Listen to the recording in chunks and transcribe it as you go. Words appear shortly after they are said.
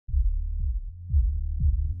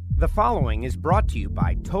The following is brought to you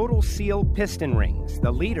by Total Seal Piston Rings,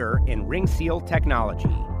 the leader in ring seal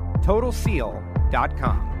technology.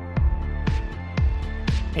 TotalSeal.com.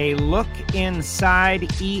 A look inside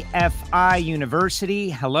EFI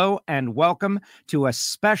University. Hello and welcome to a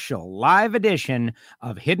special live edition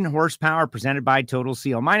of Hidden Horsepower presented by Total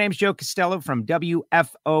Seal. My name is Joe Costello from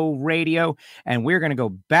WFO Radio, and we're going to go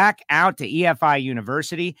back out to EFI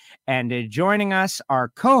University. And joining us are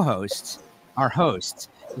co-hosts, our hosts,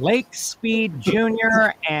 Lake Speed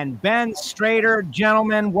Jr. and Ben Strader.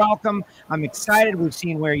 Gentlemen, welcome. I'm excited. We've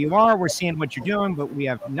seen where you are. We're seeing what you're doing, but we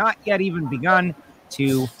have not yet even begun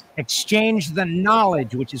to exchange the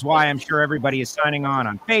knowledge, which is why I'm sure everybody is signing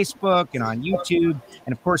on Facebook and on YouTube,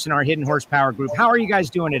 and of course in our Hidden Horsepower group. How are you guys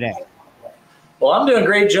doing today? Well, I'm doing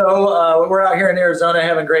great, Joe. We're out here in Arizona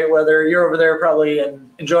having great weather. You're over there probably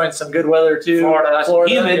enjoying some good weather too. Florida.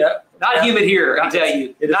 Humid. Yeah. Not humid here, I tell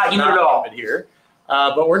you. It is not humid at all. Humid here.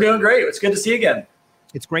 But we're doing great. It's good to see you again.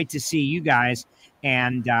 It's great to see you guys.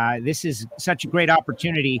 And this is such a great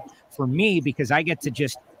opportunity for me because I get to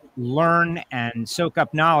just learn and soak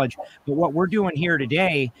up knowledge. But what we're doing here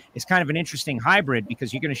today is kind of an interesting hybrid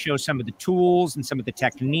because you're going to show some of the tools and some of the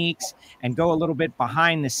techniques and go a little bit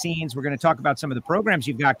behind the scenes. We're going to talk about some of the programs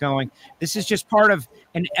you've got going. This is just part of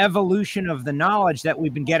an evolution of the knowledge that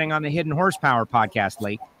we've been getting on the Hidden Horsepower podcast,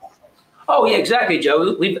 Lake. Oh, yeah, exactly,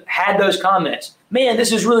 Joe. We've had those comments. Man,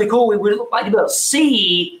 this is really cool. We would like to be able to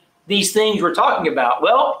see these things we're talking about.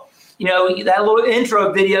 Well, you know, that little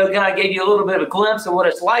intro video kind of gave you a little bit of a glimpse of what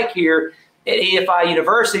it's like here at EFI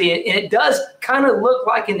University. And it does kind of look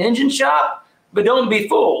like an engine shop, but don't be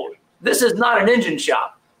fooled. This is not an engine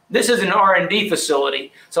shop. This is an R&D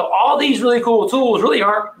facility. So all these really cool tools really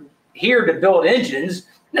aren't here to build engines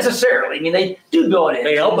necessarily. I mean, they do build engines.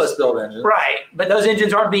 They help us build engines. Right. But those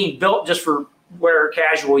engines aren't being built just for where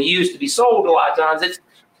casual use to be sold a lot of times. It's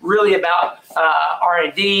really about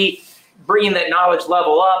R&D, bringing that knowledge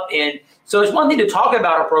level up. And so it's one thing to talk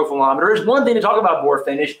about a profilometer. It's one thing to talk about bore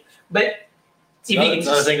finish. But it's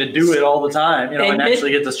another thing to do it all the time, you know, and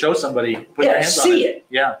actually get to show somebody. Put your hands see on it.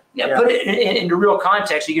 Yeah. Put it into real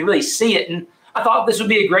context. So you can really see it. And I thought this would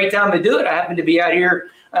be a great time to do it. I happen to be out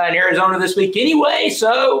here in Arizona this week anyway,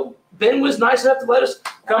 so Ben was nice enough to let us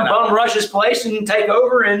come bum rush his place and take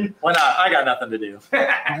over. And why not? I got nothing to do. He's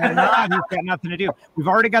got nothing to do. We've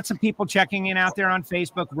already got some people checking in out there on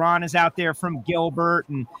Facebook. Ron is out there from Gilbert,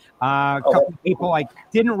 and a couple of people. I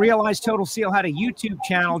didn't realize Total Seal had a YouTube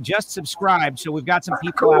channel. Just subscribe. So we've got some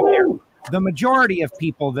people out there. The majority of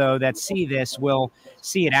people, though, that see this will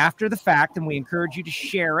see it after the fact, and we encourage you to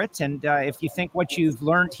share it. And if you think what you've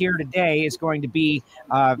learned here today is going to be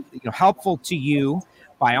helpful to you,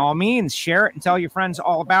 by all means, share it and tell your friends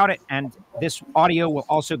all about it. And this audio will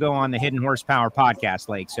also go on the Hidden Horsepower podcast,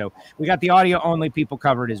 Lake. So we got the audio-only people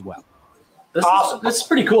covered as well. This is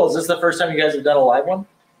pretty cool. Is this the first time you guys have done a live one?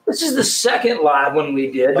 This is the second live one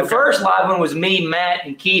we did. The first live one was me, Matt,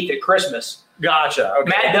 and Keith at Christmas. Gotcha. Okay.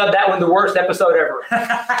 Matt dubbed that one the worst episode ever.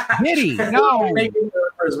 Did he? No. Making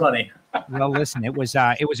for his money. Well, listen, it was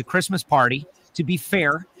a Christmas party. To be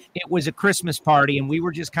fair, it was a Christmas party, and we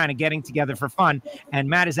were just kind of getting together for fun. And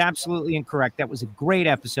Matt is absolutely incorrect. That was a great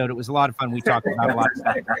episode. It was a lot of fun. We talked about a lot of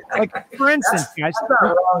stuff. Like, for instance, guys. I'm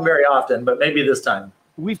not wrong very often, but maybe this time.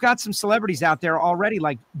 We've got some celebrities out there already,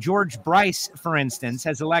 like George Bryce, for instance,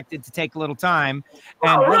 has elected to take a little time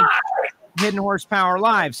and Hidden Horsepower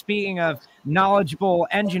Live. Speaking of knowledgeable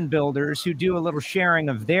engine builders who do a little sharing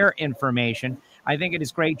of their information, I think it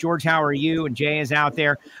is great. George, how are you? And Jay is out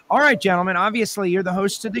there. All right, gentlemen, obviously you're the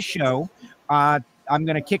host of the show. I'm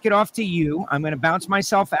going to kick it off to you. I'm going to bounce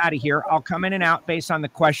myself out of here. I'll come in and out based on the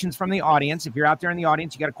questions from the audience. If you're out there in the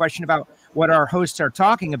audience, you got a question about what our hosts are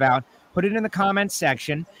talking about, put it in the comments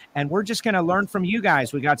section, and we're just going to learn from you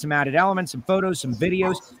guys. We got some added elements, some photos, some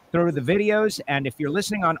videos. Throw the videos, and if you're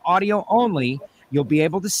listening on audio only, you'll be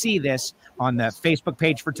able to see this on the Facebook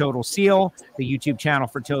page for Total Seal, the YouTube channel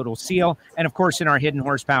for Total Seal, and of course in our Hidden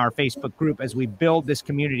Horsepower Facebook group as we build this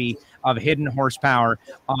community of Hidden Horsepower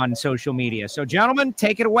on social media. So, gentlemen,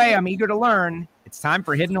 take it away. I'm eager to learn. It's time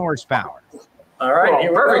for Hidden Horsepower. All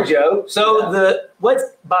right, perfect, Joe. So what's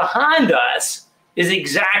behind us is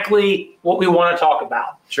exactly what we want to talk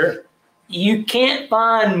about. Sure. You can't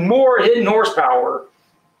find more hidden horsepower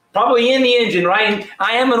probably in the engine, right?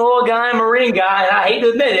 I am an oil guy, marine guy, and I hate to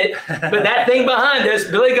admit it, but that thing behind us,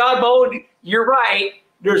 Billy Godbold, you're right.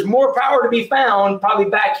 There's more power to be found probably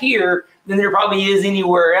back here than there probably is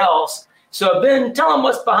anywhere else. So Ben, tell them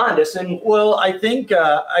what's behind us. And well, I think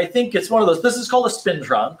it's one of those. This is called a spin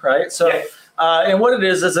trunk, right? So. Yeah. And what it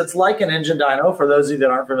is it's like an engine dyno for those of you that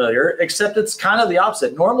aren't familiar, except it's kind of the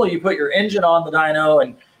opposite. Normally you put your engine on the dyno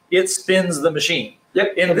and it spins the machine.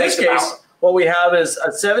 Yep. In this case, what we have is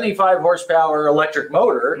a 75 horsepower electric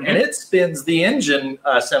motor, and it spins the engine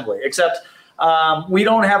assembly, except we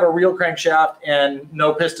don't have a real crankshaft and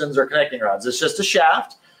no pistons or connecting rods. It's just a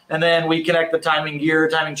shaft, and then we connect the timing gear,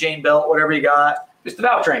 timing chain belt, whatever you got. Just the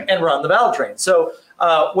valve train. And run the valve train. So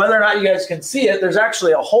whether or not you guys can see it, there's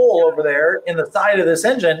actually a hole over there in the side of this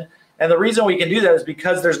engine. And the reason we can do that is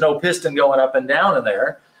because there's no piston going up and down in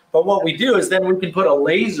there. But what we do is then we can put a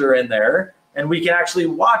laser in there and we can actually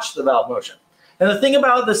watch the valve motion. And the thing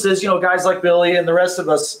about this is, guys like Billy and the rest of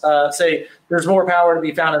us say there's more power to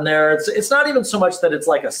be found in there. It's not even so much that it's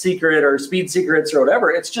like a secret or speed secrets or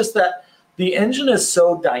whatever. It's just that the engine is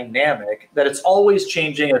so dynamic that it's always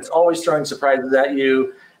changing. It's always throwing surprises at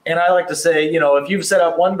you. And I like to say, if you've set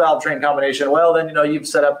up one valve train combination, well, then, you've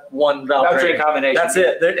set up one valve train combination. That's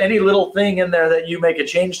it. Any little thing in there that you make a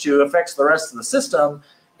change to affects the rest of the system.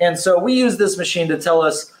 And so we use this machine to tell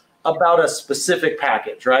us about a specific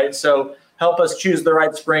package, right? So help us choose the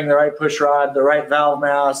right spring, the right push rod, the right valve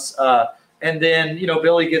mass. And then,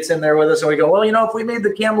 Billy gets in there with us and we go, well, if we made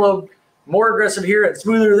the cam lobe more aggressive here and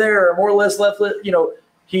smoother there, or more or less left,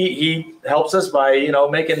 he helps us by,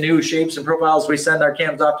 making new shapes and profiles. We send our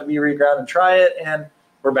cams off to be reground and try it, and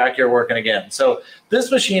we're back here working again. So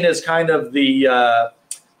this machine is kind of the,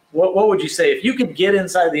 what would you say? If you could get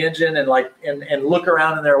inside the engine and and look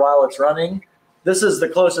around in there while it's running, this is the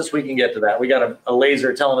closest we can get to that. We got a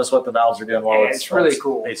laser telling us what the valves are doing while it's really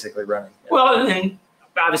cool, basically running. Yeah. Well, and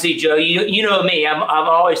obviously, Joe, you know me. I'm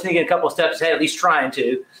always thinking a couple of steps ahead, at least trying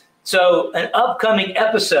to. So an upcoming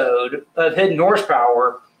episode of Hidden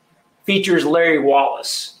Horsepower features Larry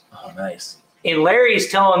Wallace. Oh, nice. And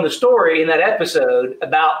Larry's telling the story in that episode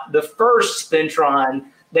about the first Spintron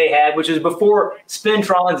they had, which is before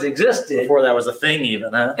Spintrons existed. Before that was a thing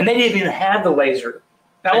even, huh? And they didn't even have the laser.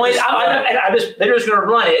 They're just going to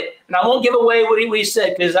run it. And I won't give away what he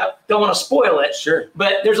said because I don't want to spoil it. Sure.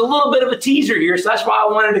 But there's a little bit of a teaser here. So that's why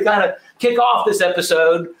I wanted to kind of kick off this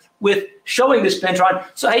episode with showing the Spintron.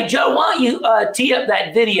 So, hey, Joe, why don't you tee up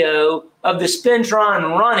that video of the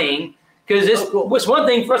Spintron running? Because it's one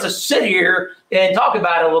thing for us to sit here and talk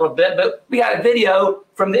about it a little bit, but we got a video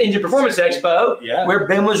from the Engine Performance Expo where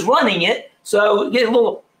Ben was running it. So get a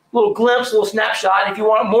little glimpse, a little snapshot. If you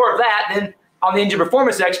want more of that, then on the Engine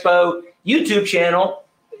Performance Expo YouTube channel,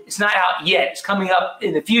 it's not out yet. It's coming up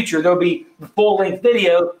in the future. There'll be the full-length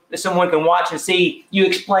video that someone can watch and see you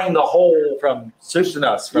explain the whole from soup to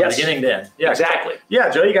nuts, from beginning to end. Yeah, exactly. Yeah,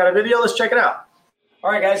 Joe, you got a video? Let's check it out.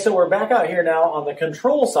 All right, guys, so we're back out here now on the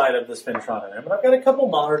control side of the Spintron. And I've got a couple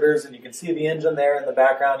monitors, and you can see the engine there in the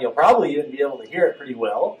background. You'll probably even be able to hear it pretty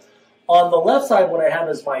well. On the left side, what I have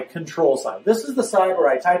is my control side. This is the side where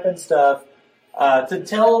I type in stuff to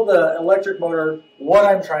tell the electric motor what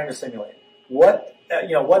I'm trying to simulate, what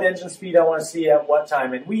engine speed I want to see at what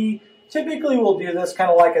time. And we typically will do this kind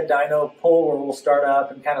of like a dyno pull where we'll start up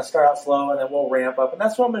and kind of start out slow, and then we'll ramp up. And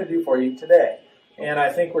that's what I'm going to do for you today. And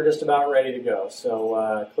I think we're just about ready to go.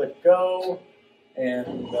 So click go,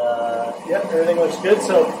 and yep, everything looks good.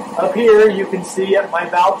 So up here you can see my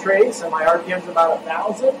valve trace, and my RPM's about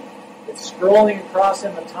 1,000. It's scrolling across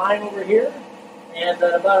in the time over here, and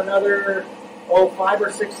about another 5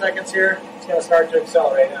 or 6 seconds here, it's going to start to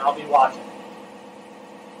accelerate, and I'll be watching.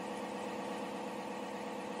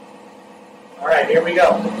 All right, here we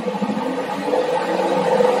go.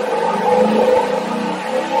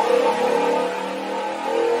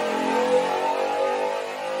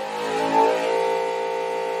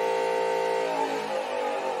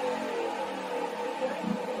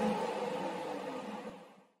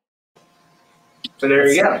 So there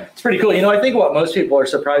you go. It's pretty cool. I think what most people are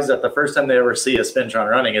surprised at the first time they ever see a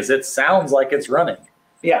Spintron running is it sounds like it's running.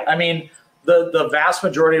 Yeah. I mean, the vast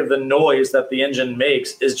majority of the noise that the engine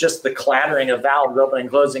makes is just the clattering of valves opening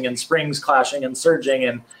and closing and springs clashing and surging.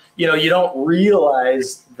 And, you don't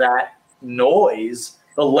realize that noise,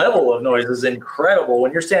 the level of noise is incredible.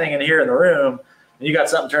 When you're standing in here in the room and you got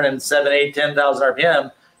something turning 7, 8, 10,000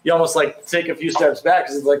 RPM, you almost take a few steps back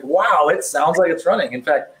because it's like, wow, it sounds like it's running. In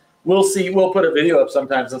fact, we'll put a video up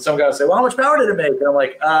sometimes and some guy will say, well, how much power did it make? And I'm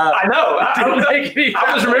like, I know.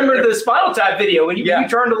 I was remembering the Spinal Tap video when you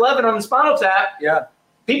turned 11 on the Spinal Tap. Yeah.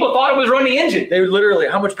 People thought it was running the engine. They would literally,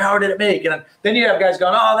 how much power did it make? And then you have guys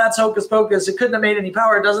going, oh, that's hocus pocus. It couldn't have made any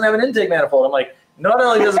power. It doesn't have an intake manifold. I'm like, not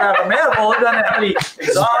only does it have a manifold, it doesn't have any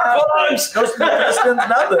exhaust, no pistons,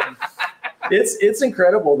 nothing. It's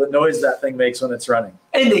incredible the noise that thing makes when it's running.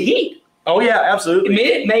 And the heat. Oh, yeah, absolutely.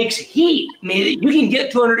 It makes heat. You can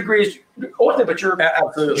get 200 degrees oil temperature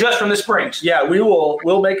absolutely just from the springs. Yeah,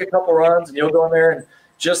 we'll make a couple runs, and you'll go in there and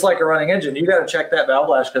just like a running engine. You got to check that valve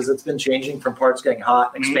lash because it's been changing from parts getting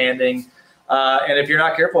hot, expanding. And if you're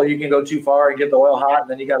not careful, you can go too far and get the oil hot, and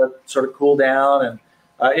then you got to sort of cool down. And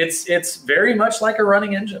it's very much like a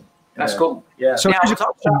running engine. That's cool. Yeah. So now,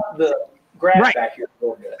 talk about the graph back here a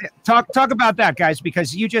little bit. Talk about that, guys,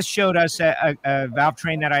 because you just showed us a valve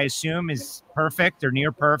train that I assume is perfect or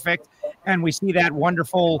near perfect. And we see that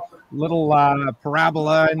wonderful little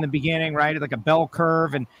parabola in the beginning, right? Like a bell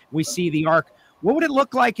curve. And we see the arc. What would it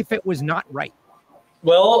look like if it was not right?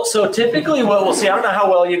 Well, so typically what we'll see, I don't know how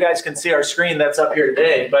well you guys can see our screen that's up here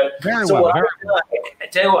today, but Very so well. what I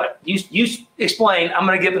tell you what, you explain. I'm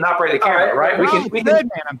going to give an operator the camera, right? We can, man.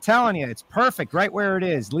 I'm telling you, it's perfect right where it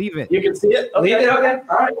is. Leave it. You can see it? Leave it, okay.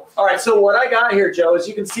 All right. So what I got here, Joe, is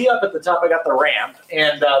you can see up at the top, I got the ramp,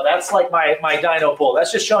 and that's like my dyno pull.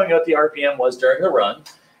 That's just showing you what the RPM was during the run.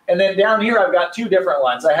 And then down here, I've got two different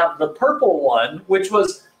lines. I have the purple one, which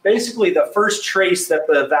was basically the first trace that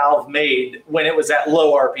the valve made when it was at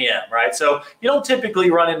low RPM, right? So you don't typically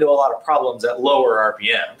run into a lot of problems at lower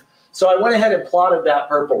RPM. So I went ahead and plotted that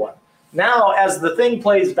purple one. Now, as the thing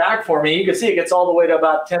plays back for me, you can see it gets all the way to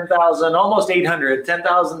about 10,000, almost 800,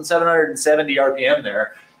 10,770 RPM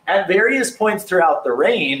there. At various points throughout the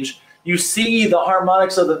range, you see the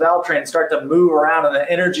harmonics of the valve train start to move around and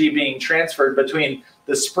the energy being transferred between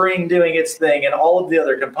the spring doing its thing and all of the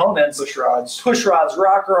other components. Push rods,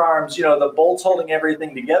 rocker arms, the bolts holding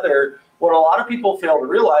everything together. What a lot of people fail to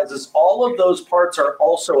realize is all of those parts are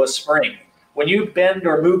also a spring. When you bend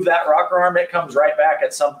or move that rocker arm, it comes right back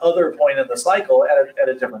at some other point in the cycle at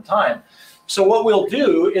a different time. So what we'll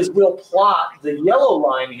do is we'll plot the yellow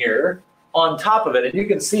line here on top of it. And you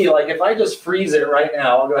can see, like, if I just freeze it right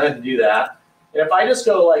now, I'll go ahead and do that. And if I just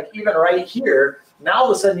go, like, even right here, now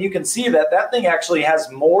all of a sudden you can see that thing actually has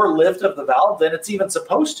more lift of the valve than it's even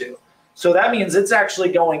supposed to. So that means it's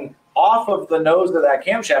actually going off of the nose of that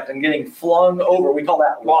camshaft and getting flung over. We call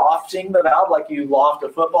that lofting the valve, like you loft a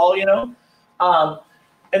football,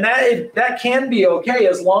 and that can be okay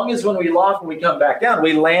as long as when we loft and we come back down,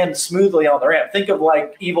 we land smoothly on the ramp. Think of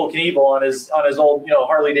like Evel Knievel on his old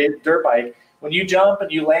Harley Davidson dirt bike. When you jump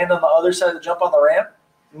and you land on the other side of the jump on the ramp,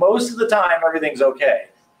 most of the time everything's okay.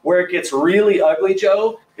 Where it gets really ugly,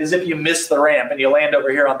 Joe, is if you miss the ramp and you land over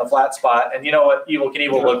here on the flat spot, and you know what Evel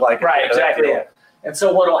Knievel looked like. Right, exactly. Yeah. And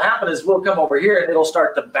so what will happen is we'll come over here and it'll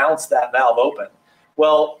start to bounce that valve open.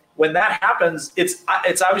 Well, when that happens, it's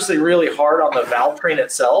obviously really hard on the valve train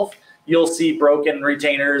itself. You'll see broken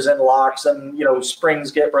retainers and locks and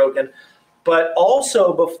springs get broken. But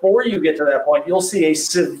also before you get to that point, you'll see a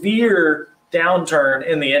severe downturn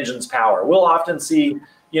in the engine's power. We'll often see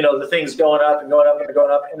the things going up and going up and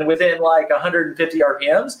going up, and within like 150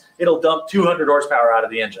 RPMs, it'll dump 200 horsepower out of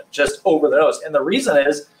the engine just over the nose. And the reason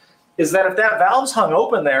is that if that valve's hung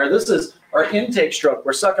open there, this is our intake stroke.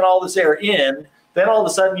 We're sucking all this air in. Then all of a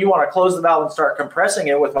sudden you want to close the valve and start compressing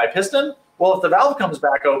it with my piston. Well, if the valve comes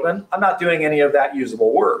back open, I'm not doing any of that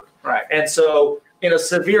usable work. Right. And so in a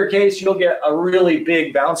severe case, you'll get a really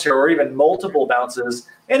big bounce here or even multiple bounces,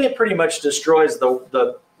 and it pretty much destroys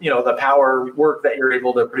the power work that you're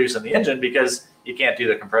able to produce in the engine because you can't do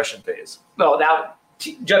the compression phase. Well, now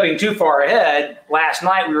jumping too far ahead, last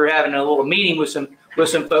night we were having a little meeting with some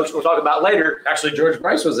folks we'll talk about later. Actually, George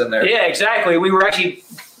Bryce was in there. Yeah, exactly. We were actually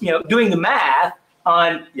doing the math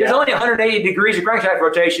on there's only 180 degrees of crankshaft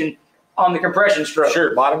rotation on the compression stroke.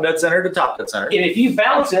 Sure, bottom dead center to top dead center. And if you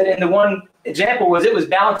bounce it, and the one example was it was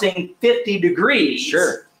bouncing 50 degrees.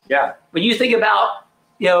 Sure, yeah. When you think about,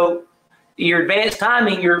 your advanced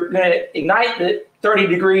timing, you're going to ignite the 30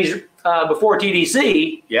 degrees before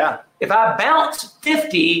TDC. Yeah. If I bounce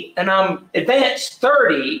 50 and I'm advanced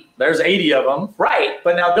 30. There's 80 of them. Right.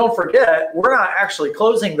 But now don't forget, we're not actually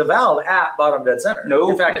closing the valve at bottom dead center. No,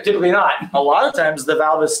 in fact, typically not. A lot of times the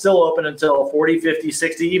valve is still open until 40, 50,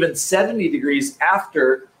 60, even 70 degrees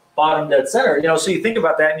after bottom dead center. So you think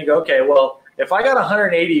about that and you go, okay, well, if I got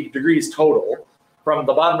 180 degrees total from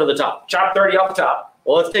the bottom to the top, chop 30 off the top.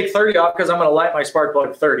 Well, let's take 30 off because I'm going to light my spark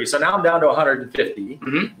plug 30. So now I'm down to 150.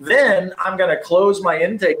 Mm-hmm. Then I'm going to close my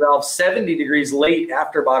intake valve 70 degrees late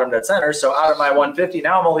after bottom dead center. So out of my 150,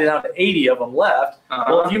 now I'm only down to 80 of them left. Uh-huh.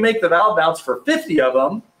 Well, if you make the valve bounce for 50 of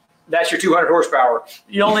them, that's your 200 horsepower.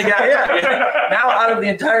 You only got, now out of the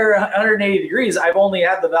entire 180 degrees, I've only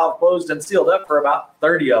had the valve closed and sealed up for about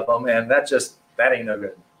 30 of them. And that ain't no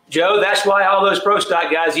good. Joe, that's why all those pro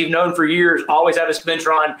stock guys you've known for years always have a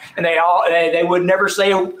Spintron, and they would never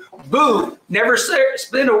say a boo, never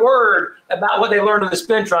spin a word about what they learned in the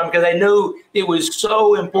Spintron because they knew it was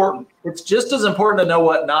so important. It's just as important to know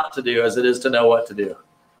what not to do as it is to know what to do.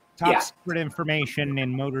 top secret information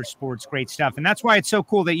in motorsports, great stuff. And that's why it's so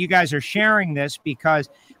cool that you guys are sharing this, because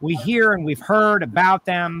we hear and we've heard about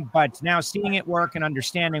them, but now seeing it work and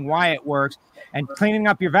understanding why it works and cleaning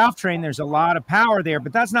up your valve train, there's a lot of power there,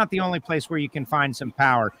 but that's not the only place where you can find some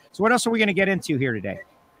power. So what else are we going to get into here today?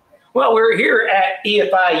 Well, we're here at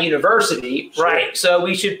EFI University, right? So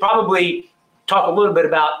we should probably talk a little bit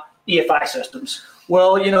about EFI systems.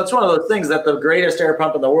 Well, it's one of those things that the greatest air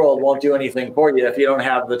pump in the world won't do anything for you if you don't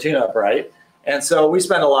have the tune-up right. And so we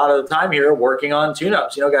spend a lot of the time here working on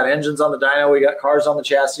tune-ups. Got engines on the dyno, we got cars on the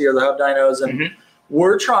chassis or the hub dynos, and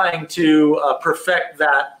we're trying to perfect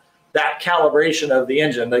that calibration of the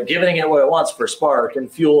engine, giving it what it wants for spark and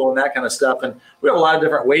fuel and that kind of stuff. And we have a lot of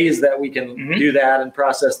different ways that we can do that and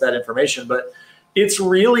process that information. But it's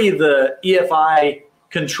really the EFI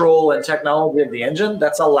control and technology of the engine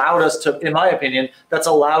that's allowed us to, in my opinion,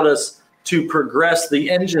 to progress the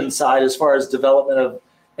engine side as far as development of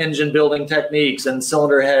engine building techniques and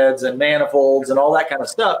cylinder heads and manifolds and all that kind of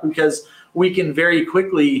stuff, because we can very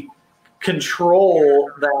quickly control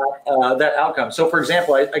that outcome. So, for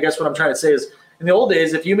example, I guess what I'm trying to say is, in the old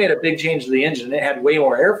days, if you made a big change to the engine and it had way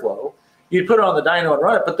more airflow, you'd put it on the dyno and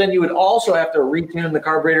run it, but then you would also have to retune the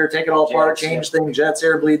carburetor, take it all apart, change things, jets,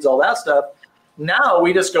 air bleeds, all that stuff. Now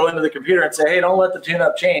we just go into the computer and say, hey, don't let the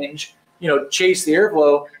tune-up change, chase the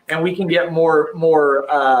airflow, and we can get more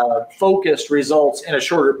focused results in a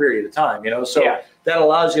shorter period of time, So that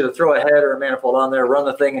allows you to throw a head or a manifold on there, run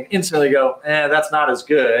the thing, and instantly go, that's not as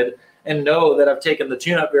good, and know that I've taken the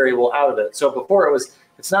tune-up variable out of it. So before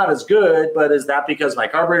it's not as good, but is that because my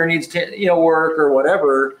carburetor needs to, work or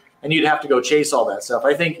whatever? And you'd have to go chase all that stuff.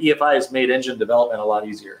 I think EFI has made engine development a lot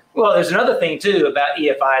easier. Well, there's another thing, too, about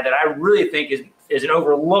EFI that I really think is an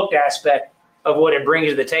overlooked aspect of what it brings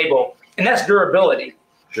to the table, and that's durability.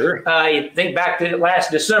 Sure. You think back to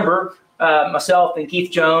last December, myself and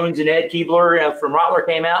Keith Jones and Ed Keebler from Rottler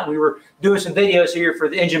came out, and we were doing some videos here for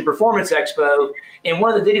the Engine Performance Expo. And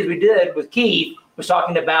one of the videos we did with Keith was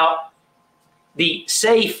talking about the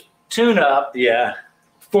safe tune-up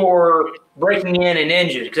for breaking in an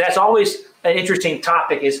engine, because that's always an interesting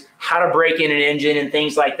topic, is how to break in an engine and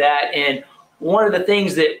things like that. And one of the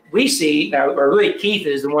things that we see, or really Keith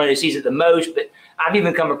is the one who sees it the most, but I've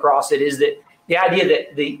even come across it, is that the idea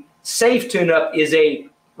that the safe tune-up is a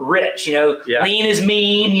rich, lean is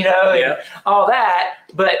mean, and all that.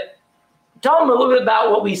 But tell them a little bit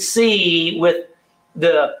about what we see with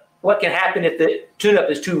what can happen if the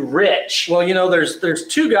tune-up is too rich. Well, there's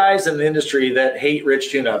two guys in the industry that hate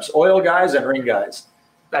rich tune-ups: oil guys and ring guys.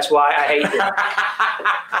 That's why I hate them.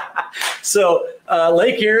 So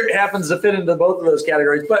Lake here happens to fit into both of those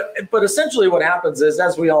categories. But essentially what happens is,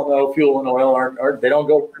 as we all know, fuel and oil they don't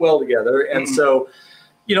go well together. And so,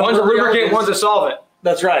 one's a lubricant, one's a solvent.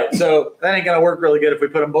 That's right. So that ain't going to work really good if we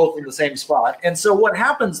put them both in the same spot. And so what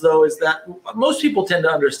happens, though, is that most people tend to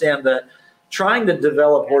understand that trying to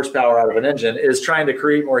develop horsepower out of an engine is trying to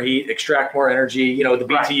create more heat, extract more energy, the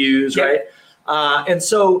BTUs, right? And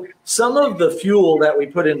so some of the fuel that we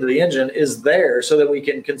put into the engine is there so that we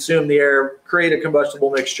can consume the air, create a combustible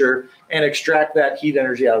mixture, and extract that heat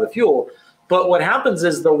energy out of the fuel. But what happens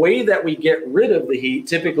is the way that we get rid of the heat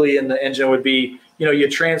typically in the engine would be, you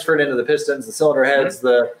transfer it into the pistons, the cylinder heads,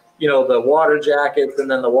 the water jackets,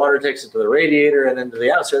 and then the water takes it to the radiator and then to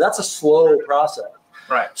the atmosphere. That's a slow process.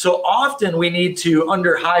 Right. So often we need to,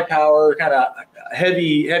 under high power, kind of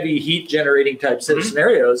heavy heat generating type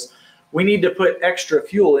scenarios, we need to put extra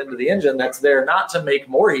fuel into the engine that's there not to make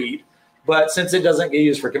more heat, but since it doesn't get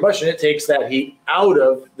used for combustion, it takes that heat out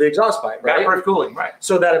of the exhaust pipe, right? Evaporative cooling, right.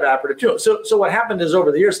 So that evaporative fuel. So what happened is,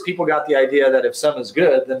 over the years, people got the idea that if some is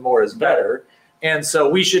good, then more is better. And so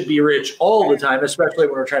we should be rich all the time, especially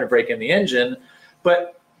when we're trying to break in the engine.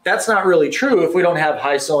 But that's not really true if we don't have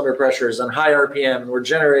high cylinder pressures and high RPM and we're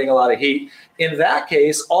generating a lot of heat. In that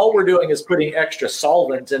case, all we're doing is putting extra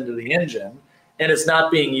solvent into the engine, and it's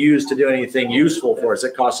not being used to do anything useful for us.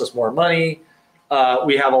 It costs us more money.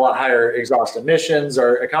 We have a lot higher exhaust emissions.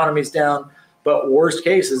 Our economy's down. But worst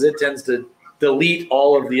case is it tends to delete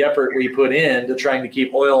all of the effort we put in to trying to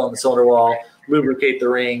keep oil on the cylinder wall, lubricate the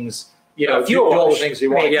rings, fuel do all the things we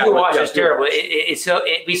want. Fuel wash is terrible.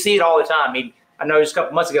 We see it all the time. I mean, I know just a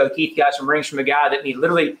couple months ago, Keith got some rings from a guy that he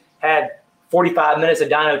literally had 45 minutes of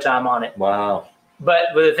dyno time on it. Wow.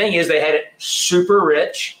 But the thing is, they had it super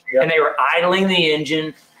rich, and they were idling the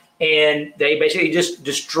engine, and they basically just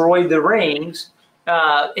destroyed the rings.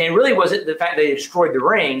 And really wasn't the fact they destroyed the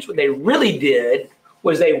rings. What they really did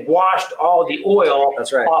was they washed all the oil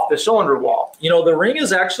off the cylinder wall. The ring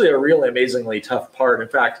is actually a really amazingly tough part. In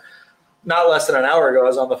fact, not less than an hour ago, I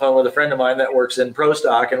was on the phone with a friend of mine that works in Pro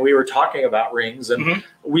Stock, and we were talking about rings. And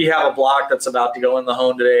we have a block that's about to go in the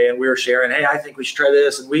home today, and we were sharing, hey, I think we should try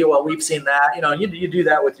this. And we've seen that. You know, you do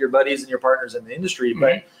that with your buddies and your partners in the industry.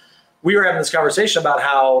 But we were having this conversation about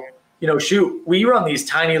how, you know, shoot, we run these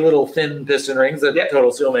tiny little thin piston rings that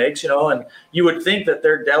Total Seal makes, you know, and you would think that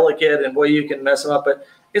they're delicate and, boy, you can mess them up. But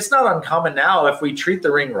it's not uncommon now, if we treat the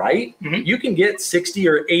ring right, you can get 60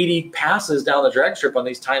 or 80 passes down the drag strip on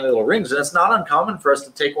these tiny little rings. And it's not uncommon for us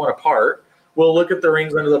to take one apart. We'll look at the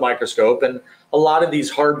rings under the microscope, and a lot of these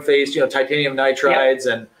hard-faced, you know, titanium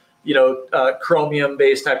nitrides and, you know,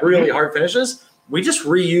 chromium-based type, really hard finishes, we just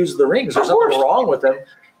reuse the rings. There's nothing wrong with them.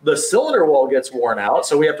 The cylinder wall gets worn out,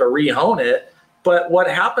 so we have to re-hone it. But what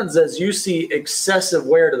happens is you see excessive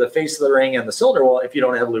wear to the face of the ring and the cylinder wall if you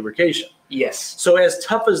don't have lubrication. Yes. So as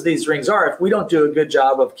tough as these rings are, if we don't do a good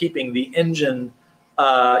job of keeping the engine,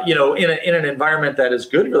 you know, in an environment that is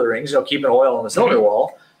good for the rings, you know, keeping oil in the cylinder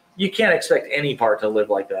wall, you can't expect any part to live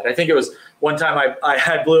like that. I think it was one time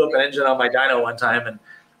I blew up an engine on my dyno one time, and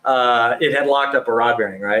it had locked up a rod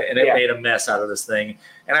bearing, right? And it made a mess out of this thing.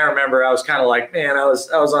 And I remember I was kind of like, man, I was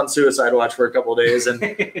on suicide watch for a couple of days.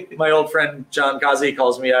 And my old friend John Kazi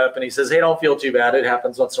calls me up and he says, hey, don't feel too bad. It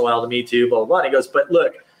happens once in a while to me too, blah, blah, blah. And he goes, but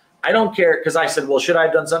look, I don't care. Because I said, well, should I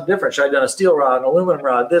have done something different? Should I have done a steel rod, an aluminum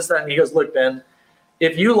rod, this, that? And he goes, look, Ben,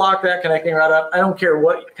 if you lock that connecting rod up, I don't care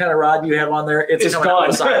what kind of rod you have on there. It's coming out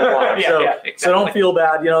the side of the block. So don't feel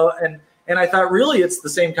bad, you know. And I thought, really, it's the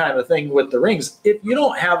same kind of thing with the rings. If you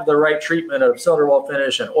don't have the right treatment of cylinder wall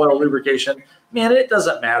finish and oil lubrication, man, it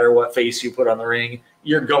doesn't matter what face you put on the ring.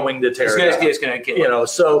 You're going to tear it out. It's going to kill it. You know,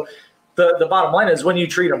 so the bottom line is when you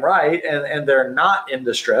treat them right and they're not in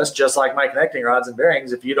distress, just like my connecting rods and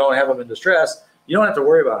bearings, if you don't have them in distress, you don't have to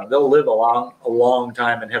worry about them. They'll live a long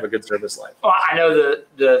time and have a good service life. Well, I know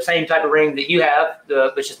the same type of ring that you have,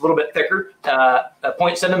 which is a little bit thicker, a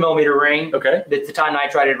 0.7 millimeter ring. Okay. That's the time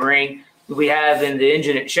nitrided ring we have in the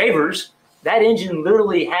engine at Shavers. That engine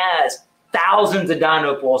literally has thousands of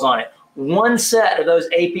dyno pulls on it. One set of those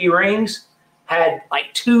AP rings had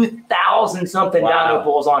like 2,000 something dyno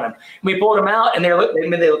pulls on them. We pulled them out, and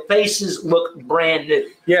the faces look brand new.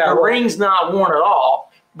 Yeah, the ring's not worn at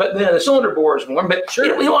all, but the cylinder bore is worn. But we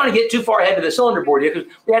don't want to get too far ahead of the cylinder bore because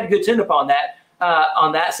we had a good tune-up on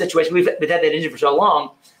that situation. We've had that engine for so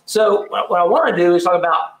long. So what I want to do is talk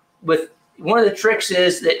about with one of the tricks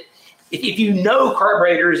is that if you know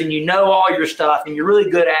carburetors and you know all your stuff and you're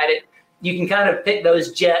really good at it, you can kind of pick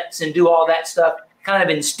those jets and do all that stuff kind of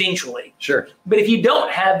instinctually. Sure. But if you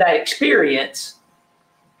don't have that experience,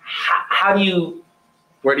 how do you?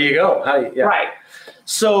 Where do you go? Right.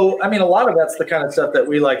 So, I mean, a lot of that's the kind of stuff that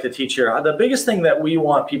we like to teach here. The biggest thing that we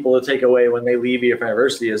want people to take away when they leave EF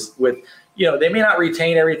University is with, you know, they may not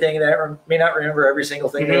retain everything, they may not remember every single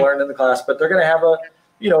thing they learned in the class, but they're going to have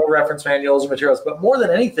reference manuals and materials. But more than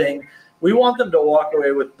anything, we want them to walk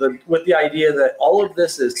away with the idea that all of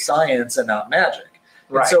this is science and not magic.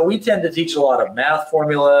 Right. And so we tend to teach a lot of math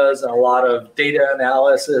formulas and a lot of data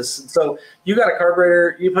analysis. And so you got a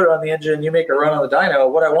carburetor, you put it on the engine, you make a run on the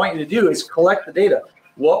dyno. What I want you to do is collect the data.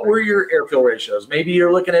 What were your air-fuel ratios? Maybe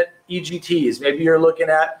you're looking at EGTs. Maybe you're looking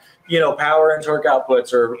at, power and torque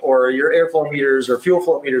outputs or your airflow meters or fuel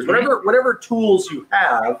flow meters, whatever tools you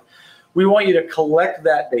have. We want you to collect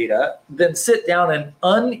that data, then sit down and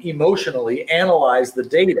unemotionally analyze the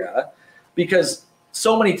data, because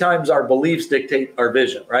so many times our beliefs dictate our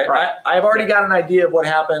vision, right? I've already got an idea of what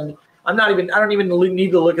happened. I don't even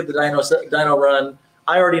need to look at the dyno run.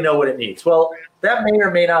 I already know what it needs. Well, that may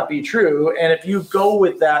or may not be true. And if you go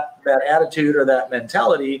with that attitude or that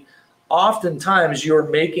mentality, oftentimes you're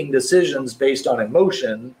making decisions based on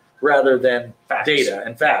emotion rather than data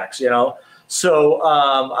and facts, So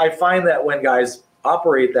I find that when guys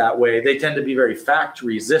operate that way, they tend to be very fact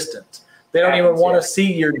resistant. They don't even want to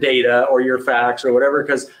see your data or your facts or whatever,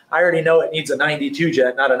 because I already know it needs a 92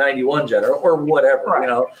 jet, not a 91 jet or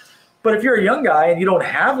whatever, But if you're a young guy and you don't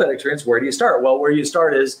have that experience, where do you start? Well, where you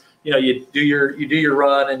start is, you do your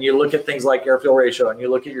run and you look at things like air-fuel ratio and you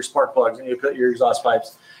look at your spark plugs and you look at your exhaust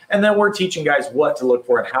pipes. And then we're teaching guys what to look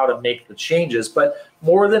for and how to make the changes. But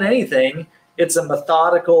more than anything, it's a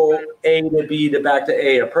methodical A to B to back to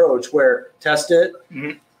A approach where test it,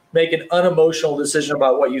 make an unemotional decision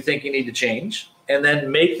about what you think you need to change, and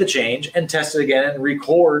then make the change and test it again and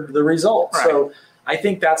record the results. Right. So I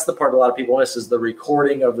think that's the part a lot of people miss, is the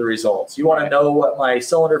recording of the results. You want to know what my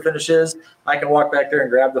cylinder finish is? I can walk back there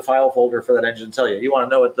and grab the file folder for that engine and tell you. You want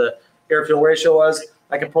to know what the air-fuel ratio was?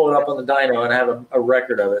 I can pull it up on the dyno and have a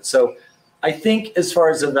record of it. So I think as far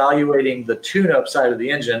as evaluating the tune-up side of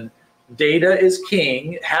the engine, data is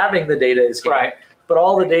king. Having the data is king. Right. but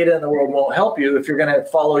all the data in the world won't help you if you're going to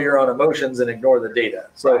follow your own emotions and ignore the data.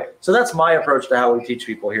 So that's my approach to how we teach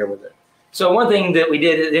people here with it. So one thing that we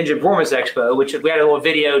did at the Engine Performance Expo, which we had a little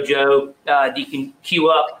video, Joe, you can queue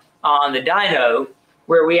up on the dyno,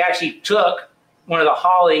 where we actually took one of the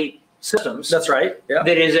Holley systems. That's right. Yeah.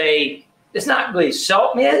 That is it's not really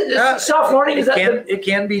self-learning. It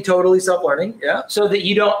can be totally self-learning. Yeah. So that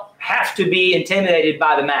you don't have to be intimidated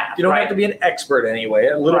by the math. You don't have to be an expert anyway.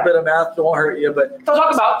 A little bit of math won't hurt you, but so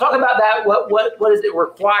talk about that. What is it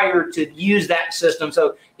required to use that system?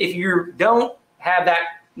 So if you don't have that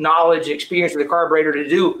knowledge, experience with the carburetor to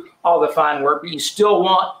do all the fine work, but you still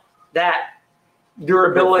want that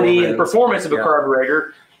durability and performance of a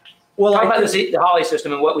carburetor. Well, talk about the Holley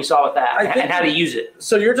system and what we saw with that and how to use it.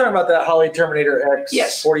 So you're talking about that Holley Terminator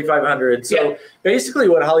X 4500. So basically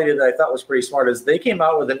what Holley did that I thought was pretty smart is they came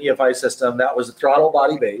out with an EFI system that was throttle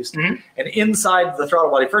body based. And inside the throttle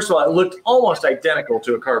body, first of all, it looked almost identical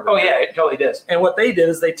to a carburetor. Oh, yeah, it totally does. And what they did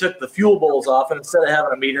is they took the fuel bowls off, and instead of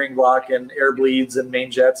having a metering block and air bleeds and main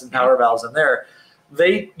jets and power valves in there,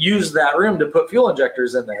 they used that room to put fuel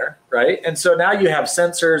injectors in there, right? And so now you have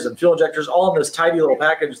sensors and fuel injectors all in this tidy little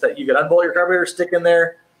package that you could unbolt your carburetor, stick in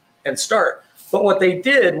there, and start. But what they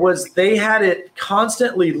did was they had it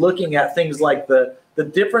constantly looking at things like the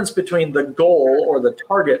difference between the goal or the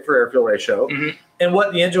target for air-fuel ratio and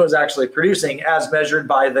what the engine was actually producing as measured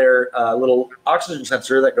by their little oxygen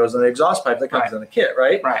sensor that goes in the exhaust pipe that comes in the kit,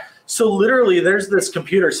 right? So literally there's this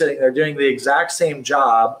computer sitting there doing the exact same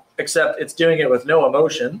job, except it's doing it with no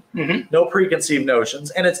emotion, no preconceived notions,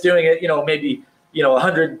 and it's doing it, maybe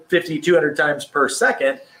 150, 200 times per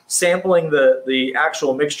second, sampling the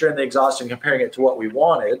actual mixture in the exhaust and comparing it to what we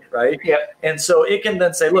wanted, right? And so it can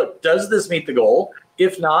then say, look, does this meet the goal?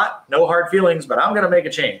 If not, no hard feelings, but I'm going to make a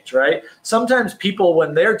change, right? Sometimes people,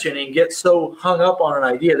 when they're tuning, get so hung up on an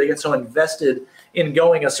idea, they get so invested in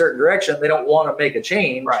going a certain direction, they don't want to make a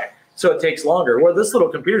change. So it takes longer. Where this little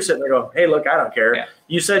computer sitting there going, hey, look, I don't care.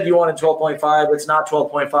 You said you wanted 12.5. It's not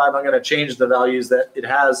 12.5. I'm going to change the values that it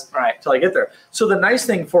has until I get there. So the nice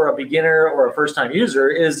thing for a beginner or a first-time user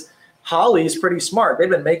is Holley's pretty smart. They've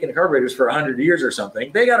been making carburetors for 100 years or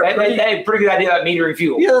something. They have a pretty good idea about metering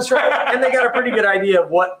fuel. Yeah, that's right. And they got a pretty good idea of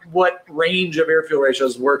what range of air-fuel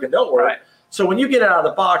ratios work and don't work. So when you get it out of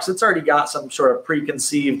the box, it's already got some sort of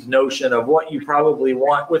preconceived notion of what you probably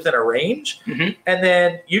want within a range. And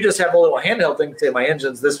then you just have a little handheld thing to say, my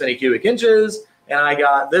engine's this many cubic inches, and I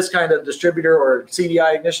got this kind of distributor or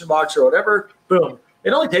CDI ignition box or whatever. Boom.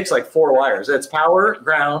 It only takes like 4 wires. It's power,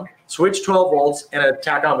 ground, switch 12 volts, and a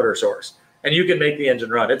tachometer source. And you can make the engine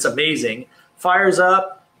run. It's amazing. Fires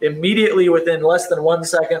up. Immediately within less than 1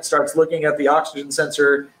 second, starts looking at the oxygen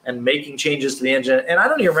sensor and making changes to the engine. And I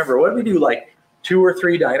don't even remember, what did we do, like 2 or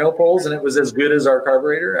 3 dyno pulls, and it was as good as our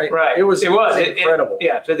carburetor? It was incredible.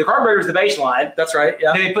 So the carburetor is the baseline. That's right.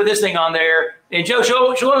 Yeah. Then they put this thing on there. And Joe,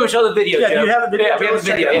 show the video. Yeah, Joe. Do you have a video? Yeah, we have a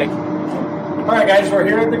video. All right, guys, we're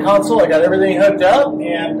here at the console. I got everything hooked up,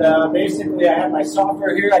 and basically I have my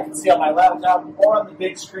software here. I can see on my laptop or on the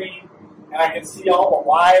big screen, and I can see all the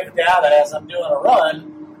live data as I'm doing a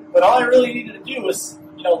run. But all I really needed to do was,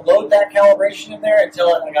 load that calibration in there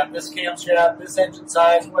until I got this cam straight out, this engine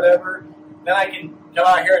size, whatever. Then I can come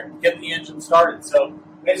out here and get the engine started. So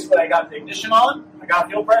basically I got the ignition on, I got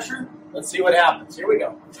fuel pressure. Let's see what happens. Here we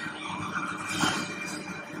go.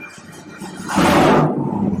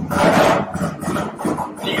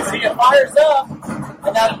 You can see it fires up,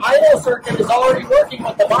 and that idle circuit is already working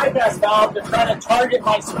with the bypass valve to try to target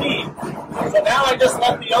my speed. So now I just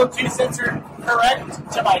let the O2 sensor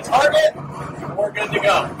correct to my target, and we're good to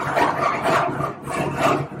go.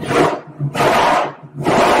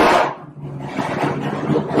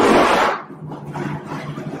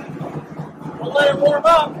 We'll let it warm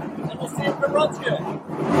up, and we'll see if it runs good.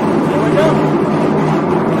 Here we go.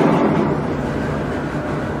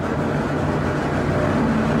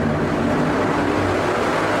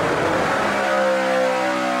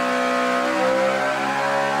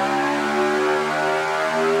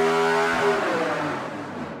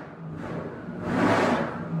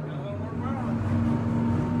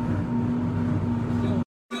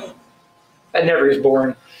 That never is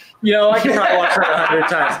boring. I can probably watch it 100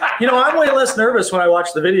 times. I'm way less nervous when I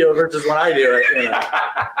watch the video versus when I do it.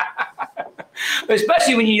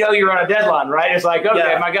 Especially when you're on a deadline, right? It's like,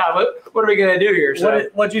 okay, my God, what are we going to do here? So,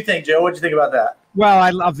 what'd you think, Joe? What'd you think about that? Well,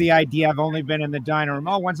 I love the idea. I've only been in the dyno room.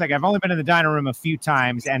 Oh, one second. I've only been in the dyno room a few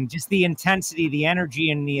times, and just the intensity, the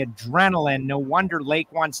energy, and the adrenaline. No wonder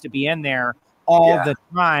Lake wants to be in there all the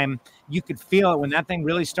time. You could feel it when that thing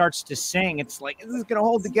really starts to sing. It's like, is this going to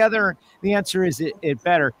hold together? The answer is it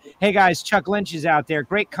better. Hey, guys, Chuck Lynch is out there.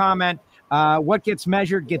 Great comment. What gets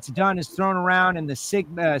measured gets done is thrown around in the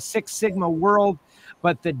Six Sigma world,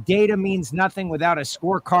 but the data means nothing without a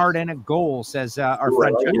scorecard and a goal, says our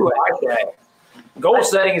friend Chuck. I like that. Goal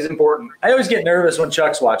setting is important. I always get nervous when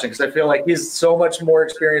Chuck's watching because I feel like he's so much more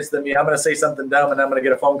experienced than me. I'm going to say something dumb and I'm going to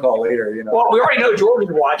get a phone call later. Well, we already know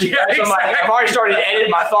Jordan's watching. Yeah, so exactly. I've already started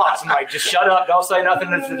editing my thoughts. I'm like, just shut up. Don't say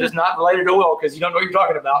nothing that's just not related to Will because you don't know what you're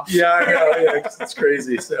talking about. Yeah, I know. Yeah, it's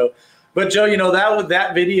crazy. So, but Joe,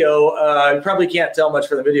 that video, you probably can't tell much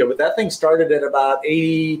for the video, but that thing started at about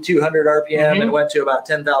 8,200 RPM and went to about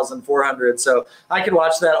 10,400. So I could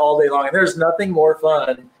watch that all day long. And there's nothing more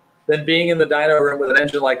fun than being in the dyno room with an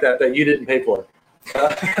engine like that you didn't pay for.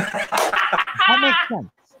 That makes sense.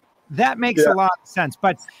 That makes a lot of sense.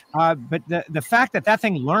 But the fact that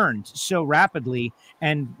thing learned so rapidly,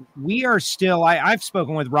 and we are still, I've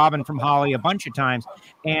spoken with Robin from Holley a bunch of times,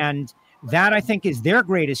 and that I think is their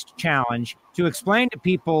greatest challenge, to explain to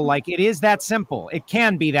people like it is that simple. It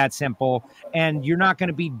can be that simple, and you're not going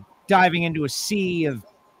to be diving into a sea of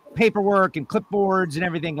paperwork and clipboards and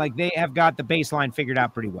everything. Like, they have got the baseline figured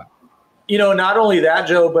out pretty well. Not only that,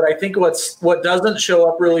 Joe, but I think what doesn't show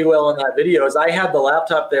up really well in that video is I had the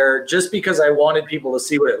laptop there just because I wanted people to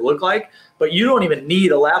see what it looked like, but you don't even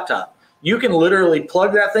need a laptop. You can literally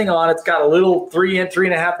plug that thing on. It's got a little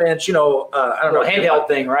 3.5 inch, I don't know, handheld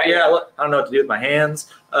thing, right? Yeah, I don't know what to do with my hands.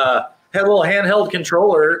 Had a little handheld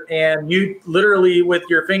controller, and you literally with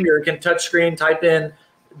your finger can touch screen, type in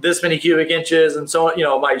this many cubic inches, and so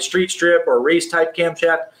on, my street strip or race type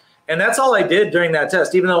camshaft. And that's all I did during that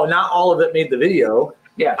test, even though not all of it made the video.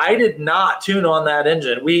 Yeah, I did not tune on that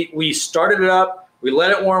engine. We started it up, we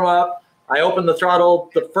let it warm up. I opened the throttle,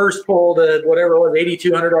 the first pull to whatever it was,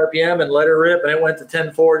 8,200 RPM, and let her rip, and it went to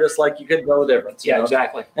 10.4, just like you couldn't tell the difference. Yeah,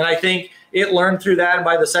 exactly. And I think it learned through that, and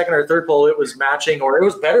by the second or third pull, it was matching, or it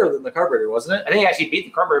was better than the carburetor, wasn't it? I think it actually beat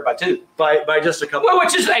the carburetor by 2. By just a couple. Well,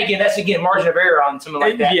 which is, that's margin of error on something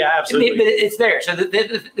like that. Yeah, absolutely. But it's there. So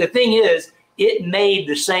the thing is, it made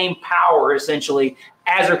the same power, essentially,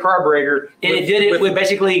 as a carburetor, and it did it with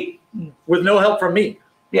basically... With no help from me.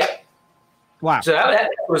 Yeah. Wow. So that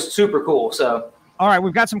was super cool. So, all right,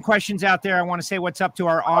 we've got some questions out there. I want to say what's up to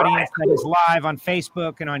our audience that is live on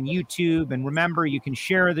Facebook and on YouTube. And remember, you can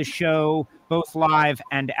share the show both live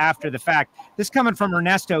and after the fact. This coming from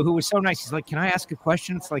Ernesto, who was so nice. He's like, can I ask a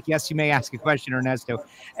question? It's like, yes, you may ask a question, Ernesto.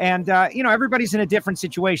 And, everybody's in a different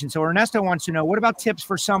situation. So Ernesto wants to know, what about tips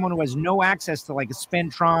for someone who has no access to like a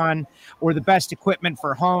Spintron or the best equipment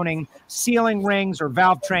for honing, sealing rings or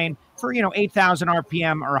valve train for 8,000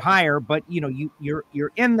 RPM or higher, but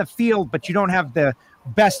you're in the field, but you don't have the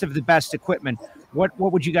best of the best equipment. What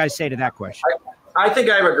would you guys say to that question? I think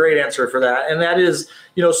I have a great answer for that, and that is,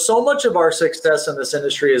 so much of our success in this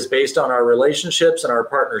industry is based on our relationships and our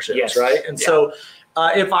partnerships, yes. Right? And so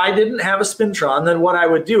if I didn't have a Spintron, then what I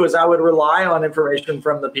would do is I would rely on information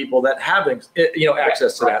from the people that have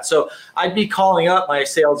access to that. So I'd be calling up my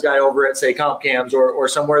sales guy over at, say, CompCams or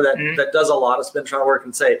somewhere that does a lot of Spintron work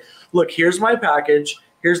and say, look, here's my package.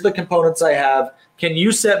 Here's the components I have. Can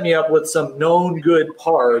you set me up with some known good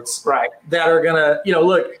parts that are going to,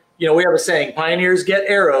 look, we have a saying, pioneers get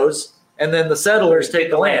arrows and then the settlers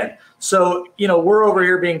take the land. So, we're over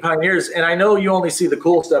here being pioneers, and I know you only see the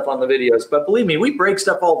cool stuff on the videos, but believe me, we break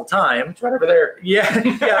stuff all the time. It's right over there. Yeah.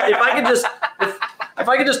 If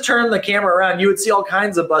I could just turn the camera around, you would see all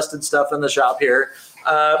kinds of busted stuff in the shop here.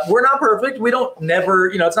 We're not perfect. We don't never,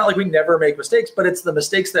 it's not like we never make mistakes, but it's the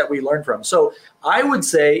mistakes that we learn from. So I would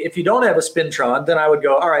say if you don't have a Spintron, then I would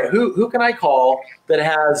go, all right, who can I call that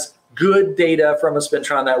has good data from a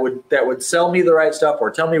Spintron that would sell me the right stuff or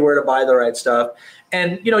tell me where to buy the right stuff?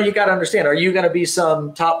 And, you got to understand, are you going to be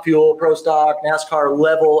some Top Fuel, Pro Stock, NASCAR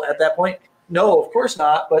level at that point? No, of course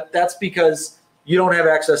not. But that's because you don't have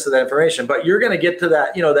access to that information. But you're going to get to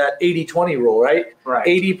that, that 80-20 rule, right? Right.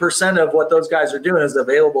 80% of what those guys are doing is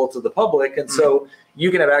available to the public. And so you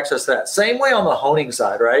can have access to that. Same way on the honing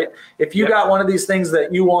side, right? If you got one of these things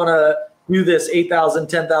that you want to do this 8,000,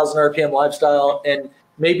 10,000 RPM lifestyle, and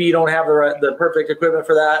maybe you don't have the perfect equipment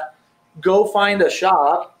for that, go find a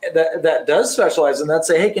shop that does specialize in that.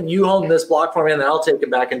 Say, hey, can you hone this block for me? And then I'll take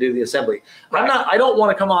it back and do the assembly. Right. I don't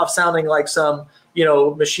want to come off sounding like some,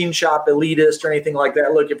 machine shop elitist or anything like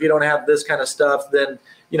that. Look, if you don't have this kind of stuff, then,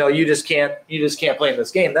 you just can't play in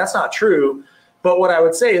this game. That's not true. But what I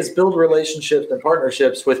would say is build relationships and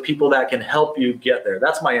partnerships with people that can help you get there.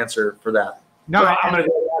 That's my answer for that. No, I'm going to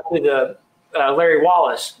go back to Larry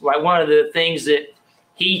Wallace. Like, one of the things that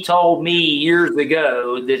he told me years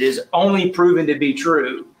ago that is only proven to be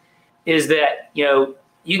true is that, you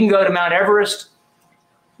can go to Mount Everest.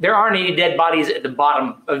 There aren't any dead bodies at the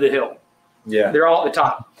bottom of the hill. Yeah. They're all at the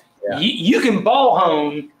top. Yeah. You can ball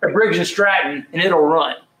hone a Briggs and Stratton and it'll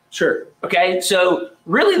run. Sure. Okay. So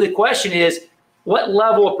really the question is, what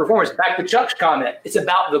level of performance? Back to Chuck's comment, it's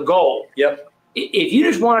about the goal. Yep. If you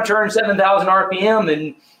just want to turn 7,000 RPM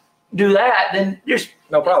and do that, then there's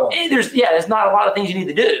no problem. There's not a lot of things you need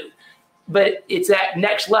to do. But it's that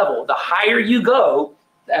next level. The higher you go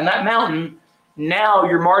on that mountain, now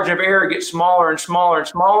your margin of error gets smaller and smaller and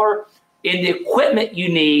smaller, and the equipment you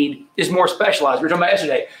need is more specialized. We were talking about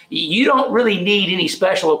yesterday. You don't really need any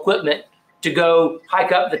special equipment to go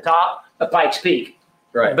hike up the top of Pikes Peak.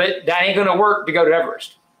 Right. But that ain't going to work to go to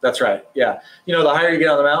Everest. That's right. Yeah. You know, the higher you get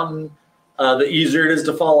on the mountain, the easier it is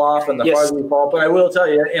to fall off and the farther you fall. But I will tell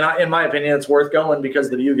you, in my opinion, it's worth going because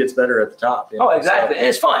the view gets better at the top. You know? Oh, exactly. So,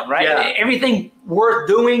 it's fun, right? Yeah. Everything worth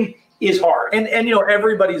doing is hard. And you know,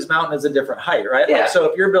 everybody's mountain is a different height, right? Yeah. Like, so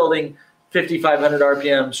if you're building 5,500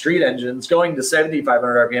 RPM street engines, going to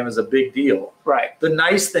 7,500 RPM is a big deal. Right. The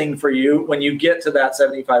nice thing for you when you get to that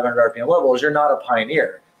 7,500 RPM level is you're not a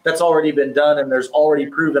pioneer. That's already been done, and there's already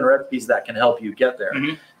proven recipes that can help you get there.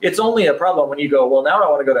 Mm-hmm. It's only a problem when you go, well, now I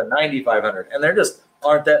want to go to 9,500, and there just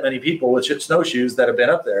aren't that many people with snowshoes that have been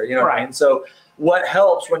up there. You know what I mean? So what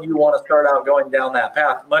helps when you want to start out going down that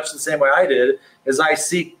path, much the same way I did, is I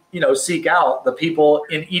seek out the people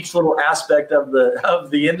in each little aspect of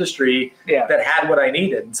the industry that had what I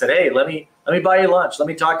needed and said, hey, let me buy you lunch. Let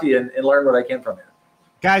me talk to you and learn what I can from you.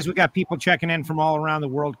 Guys, we got people checking in from all around the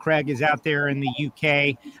world. Craig is out there in the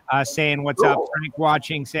UK saying what's up. Frank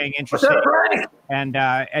watching, saying interesting and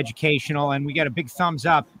educational. And we got a big thumbs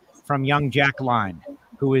up from young Jack Line,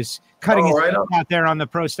 who is cutting his teeth out there on the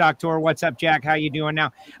Pro Stock Tour. What's up, Jack? How you doing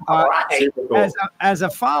now? As a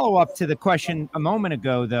follow-up to the question a moment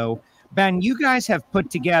ago, though, Ben, you guys have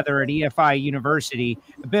put together at EFI University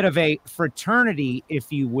a bit of a fraternity,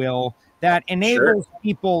 if you will, that enables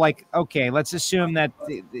people like, okay, let's assume that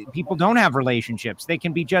the people don't have relationships. They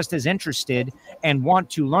can be just as interested and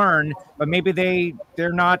want to learn, but maybe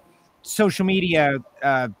they're not social media.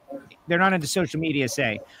 They're not into social media,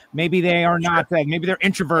 say. Maybe they are not, maybe they're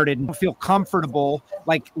introverted and feel comfortable,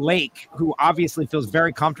 like Lake, who obviously feels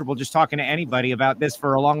very comfortable just talking to anybody about this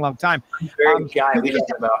for a long, long time.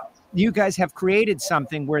 You guys have created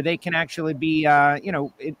something where they can actually be,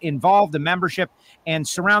 involved in membership and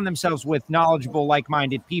surround themselves with knowledgeable,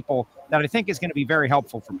 like-minded people that I think is going to be very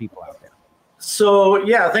helpful for people out there. So,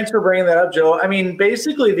 yeah, thanks for bringing that up, Joe. I mean,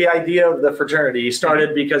 basically the idea of the fraternity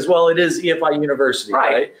started because, well, it is EFI University,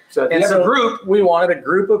 right? So, we wanted a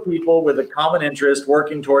group of people with a common interest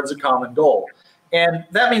working towards a common goal. And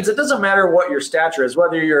that means it doesn't matter what your stature is,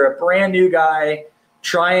 whether you're a brand new guy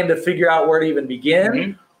trying to figure out where to even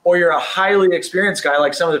begin, or you're a highly experienced guy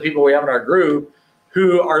like some of the people we have in our group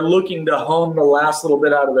who are looking to hone the last little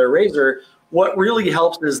bit out of their razor. What really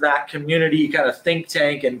helps is that community kind of think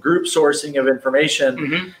tank and group sourcing of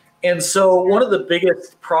information. And so one of the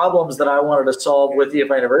biggest problems that I wanted to solve with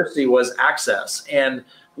EFI University was access. And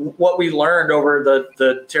what we learned over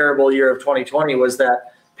the terrible year of 2020 was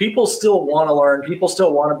that people still want to learn. People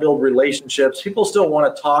still want to build relationships. People still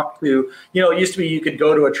want to talk to, it used to be you could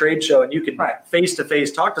go to a trade show and you could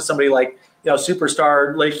face-to-face talk to somebody like,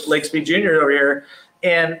 superstar Lake Speed Jr. over here.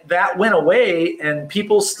 And that went away, and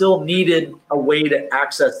people still needed a way to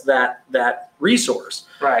access that resource.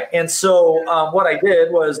 Right. And so what I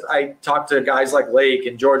did was I talked to guys like Lake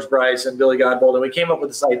and George Bryce and Billy Godbold, and we came up with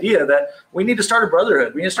this idea that we need to start a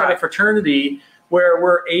brotherhood. We need to start a fraternity where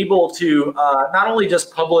we're able to not only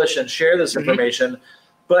just publish and share this information,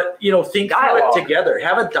 but, think through it together,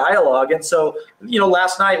 have a dialogue. And so,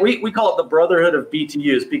 last night we call it the Brotherhood of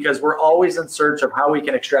BTUs because we're always in search of how we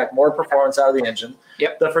can extract more performance out of the engine.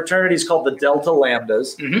 The fraternity is called the Delta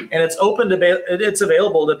Lambdas, and it's it's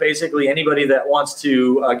available to basically anybody that wants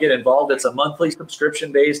to get involved. It's a monthly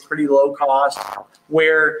subscription based, pretty low cost,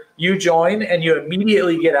 where you join and you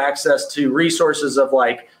immediately get access to resources of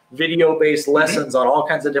like video-based lessons on all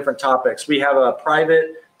kinds of different topics. We have a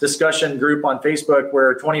private discussion group on Facebook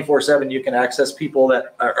where 24/7 you can access people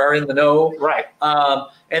that are in the know. Right.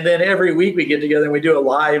 And then every week we get together and we do a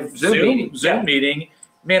live Zoom meeting.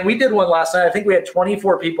 Man, we did one last night. I think we had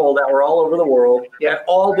 24 people that were all over the world at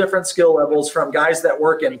all different skill levels, from guys that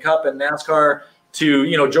work in Cup and NASCAR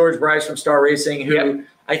to, George Bryce from Star Racing, who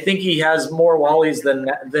I think he has more Wallies than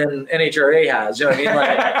NHRA has. You know what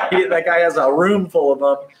I mean? Like that guy has a room full of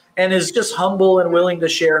them. And is just humble and willing to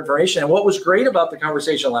share information. And what was great about the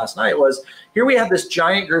conversation last night was here we have this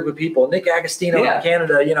giant group of people, Nick Agostino in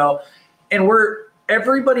Canada, and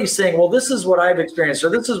everybody's saying, well, this is what I've experienced or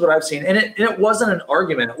this is what I've seen. And it wasn't an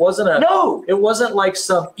argument. It wasn't like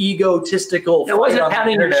some egotistical. It wasn't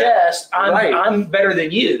pounding your chest. I'm better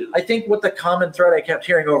than you. I think what the common thread I kept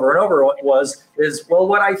hearing over and over is, well,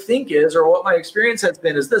 what I think is, or what my experience has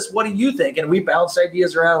been is this, what do you think? And we bounced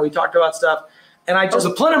ideas around, we talked about stuff. And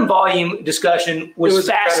the plenum volume discussion was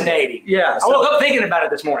fascinating. Incredible. Yeah. So I woke up thinking about it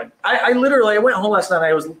this morning. I went home last night and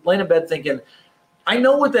I was laying in bed thinking, I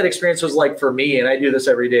know what that experience was like for me, and I do this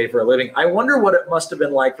every day for a living. I wonder what it must have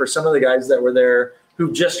been like for some of the guys that were there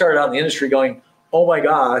who just started out in the industry going, oh my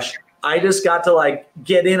gosh, I just got to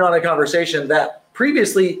get in on a conversation that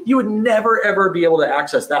previously you would never, ever be able to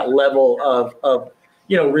access that level of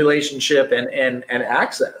relationship and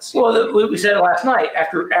access. Well, we said it last night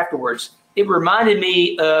afterwards. It reminded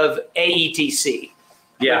me of AETC.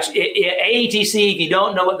 Yeah. AETC, if you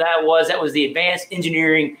don't know what that was the Advanced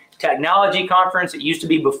Engineering Technology Conference. It used to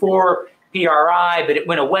be before PRI, but it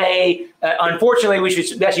went away. Unfortunately, we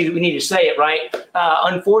need to say it, right?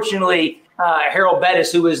 Unfortunately, Harold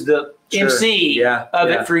Bettis, who was the MC of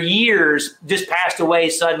it for years, just passed away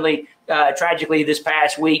suddenly, tragically this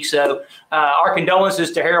past week. So our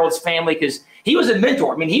condolences to Harold's family, because he was a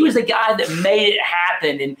mentor. I mean, he was the guy that made it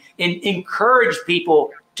happen and encouraged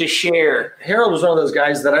people to share. Harold was one of those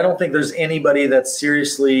guys that I don't think there's anybody that's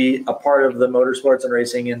seriously a part of the motorsports and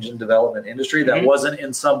racing engine development industry that wasn't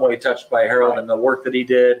in some way touched by Harold and the work that he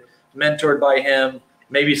did, mentored by him,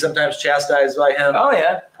 maybe sometimes chastised by him. Oh,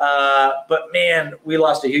 yeah. But, man, we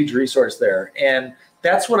lost a huge resource there. And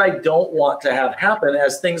that's what I don't want to have happen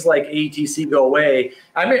as things like AETC go away.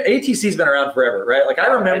 I mean, AETC's been around forever, right? I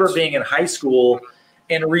remember being in high school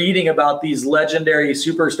and reading about these legendary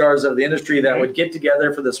superstars of the industry that would get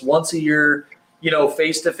together for this once a year,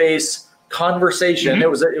 face-to-face conversation. It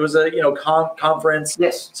was a conference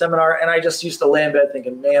seminar. And I just used to lay in bed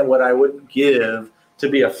thinking, man, what I wouldn't give to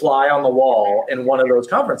be a fly on the wall in one of those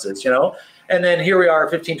conferences, And then here we are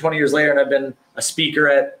 15, 20 years later, and I've been a speaker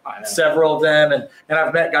at several of them. And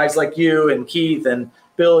I've met guys like you and Keith and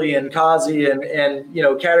Billy and Kazi and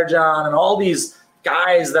Caterjohn and all these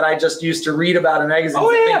guys that I just used to read about in magazines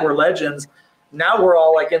and think were legends. Now we're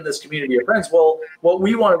all in this community of friends. Well, what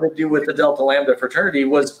we wanted to do with the Delta Lambda fraternity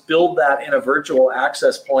was build that in a virtual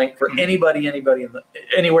access point for anybody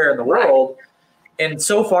anywhere in the world. And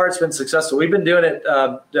so far it's been successful. We've been doing it.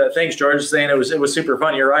 Thanks, George, saying it was super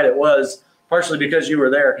fun. You're right. It was partially because you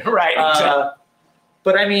were there. Right.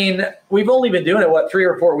 But I mean, we've only been doing it, 3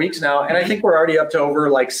 or 4 weeks now. And I think we're already up to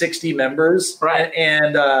over 60 members. Right.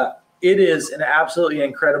 And it is an absolutely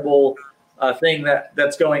incredible thing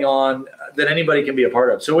that's going on that anybody can be a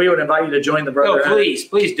part of. So we would invite you to join the Brotherhood. No, please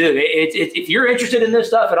do. If you're interested in this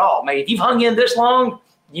stuff at all, if you've hung in this long,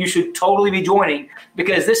 you should totally be joining,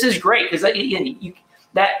 because this is great. Because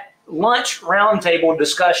that lunch roundtable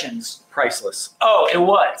discussions, priceless. Oh, it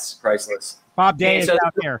was priceless. Bob Day is out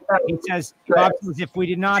there. He says, Bob says, if we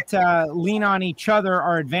did not lean on each other,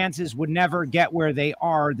 our advances would never get where they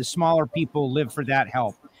are. The smaller people live for that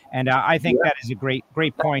help. And I think that is a great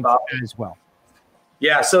point as well.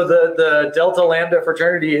 Yeah, so the Delta Lambda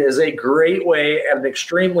fraternity is a great way at an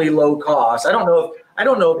extremely low cost. I don't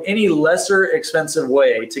know of any lesser expensive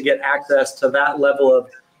way to get access to that level of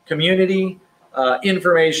community,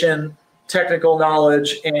 information, technical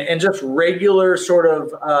knowledge, and just regular sort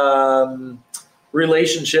of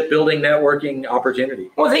relationship building, networking opportunity.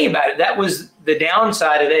 Well, think about it. That was the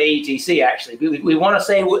downside of AETC, actually. We want to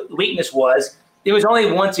say what the weakness was. It was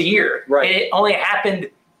only once a year. Right. And it only happened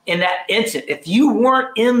in that instant. If you weren't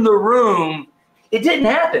in the room, it didn't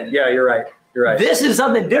happen. Yeah, you're right. This is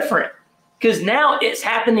something different, because now it's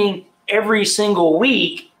happening every single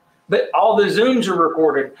week, but all the Zooms are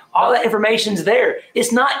recorded. All that information's there.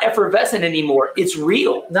 It's not effervescent anymore. It's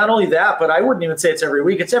real. Not only that, but I wouldn't even say it's every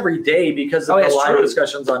week. It's every day because of the live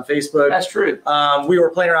discussions on Facebook. That's true. We were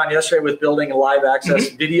playing around yesterday with building a live access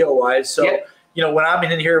video-wise. So, when I'm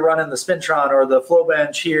in here running the Spintron or the Flow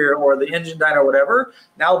Bench here or the Engine Dyno or whatever,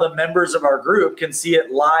 now the members of our group can see it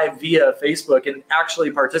live via Facebook and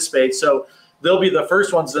actually participate. So they'll be the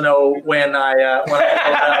first ones to know when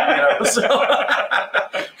I So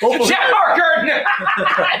Jeff Harker,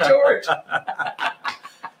 George.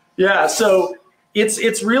 Yeah, so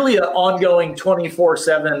it's really an ongoing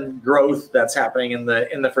 24/7 growth that's happening in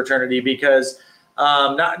the fraternity, because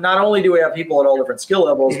not only do we have people at all different skill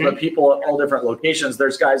levels, but people at all different locations.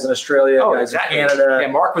 There's guys in Australia, guys in Canada. Yeah,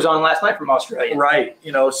 Mark was on last night from Australia. Right.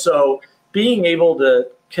 So being able to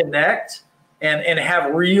connect and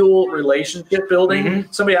have real relationship building.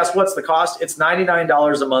 Somebody asked, what's the cost? It's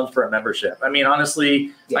 $99 a month for a membership. I mean,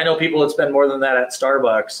 honestly, I know people that spend more than that at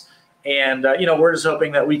Starbucks. And, we're just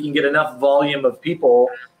hoping that we can get enough volume of people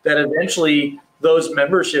that eventually those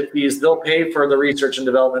membership fees, they'll pay for the research and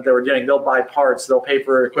development that we're doing. They'll buy parts, they'll pay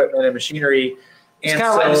for equipment and machinery. It's kind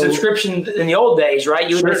of like a subscription in the old days, right?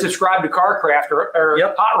 You would subscribe to CarCraft or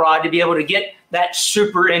Hot Rod to be able to get that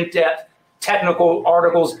super in-depth technical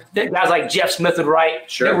articles that guys like Jeff Smith would write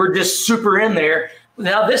that were just super in there.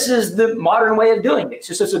 Now, this is the modern way of doing it. It's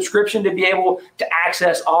just a subscription to be able to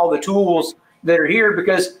access all the tools that are here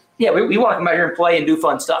because, we want to come out here and play and do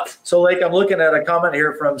fun stuff. So, Lake, I'm looking at a comment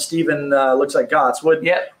here from Steven, looks like Gotts. Would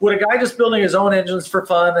a guy just building his own engines for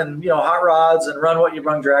fun and, hot rods and run what you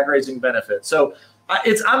run drag racing benefit? So,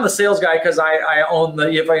 I'm the sales guy because I own the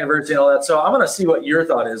EFI University and all that. So, I'm going to see what your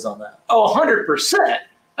thought is on that. Oh, 100%.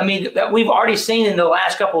 I mean, we've already seen in the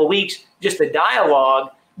last couple of weeks just the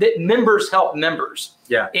dialogue that members help members.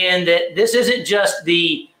 Yeah. And that this isn't just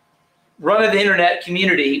the run of the internet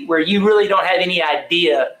community where you really don't have any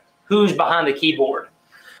idea who's behind the keyboard.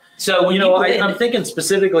 So when I'm thinking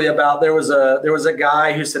specifically about there was a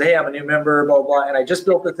guy who said, "Hey, I'm a new member, blah, blah, and I just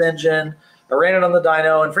built this engine. I ran it on the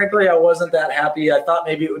dyno, and frankly, I wasn't that happy. I thought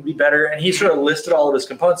maybe it would be better." And he sort of listed all of his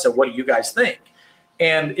components. Said, "What do you guys think?"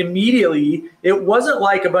 And immediately, it wasn't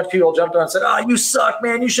like a bunch of people jumped on and said, "Oh, you suck,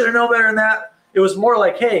 man. You should have known better than that." It was more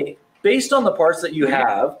like, "Hey, based on the parts that you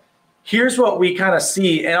have, here's what we kind of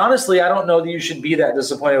see." And honestly, I don't know that you should be that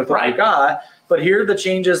disappointed with what you got, but here are the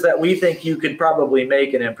changes that we think you could probably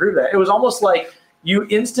make and improve that. It was almost like you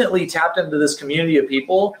instantly tapped into this community of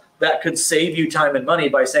people that could save you time and money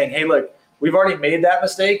by saying, "Hey, look, we've already made that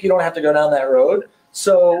mistake. You don't have to go down that road."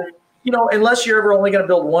 So, unless you're ever only going to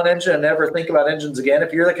build one engine and never think about engines again,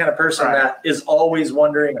 if you're the kind of person that is always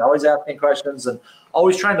wondering and always asking questions and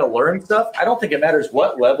always trying to learn stuff, I don't think it matters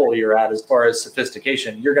what level you're at as far as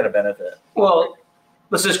sophistication, you're going to benefit. Well,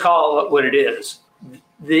 let's just call it what it is.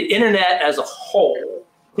 The internet as a whole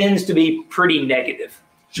tends to be pretty negative.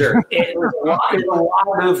 Sure. There's a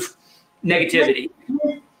lot of negativity,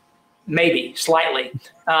 maybe slightly.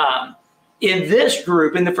 In this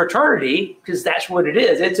group, in the fraternity, because that's what it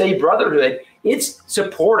is, it's a brotherhood. It's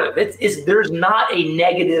supportive. There's not a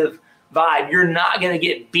negative vibe. You're not going to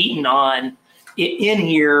get beaten on in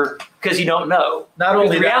here because you don't know. Not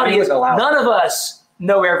only the reality is, none of us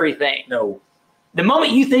know everything. No. The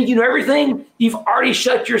moment you think you know everything, you've already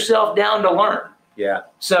shut yourself down to learn. Yeah.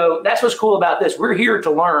 So that's what's cool about this. We're here to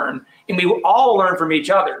learn, and we all learn from each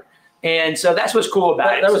other. And so that's what's cool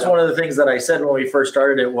about it. That was one of the things that I said when we first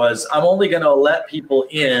started it was, I'm only going to let people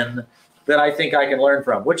in that I think I can learn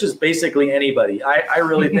from, which is basically anybody. I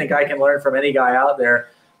really think I can learn from any guy out there,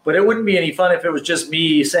 but it wouldn't be any fun if it was just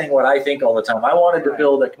me saying what I think all the time. I wanted to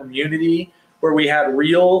build a community where we had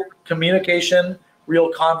real communication,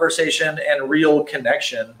 real conversation, and real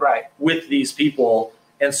connection with these people.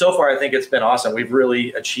 And so far, I think it's been awesome. We've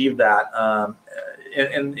really achieved that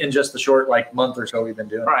in just the short month or so we've been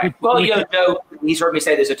doing. Right. Well, Joe, he's heard me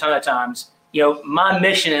say this a ton of times. My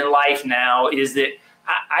mission in life now is that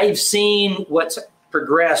I've seen what's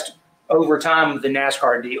progressed over time with the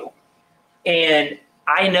NASCAR deal. And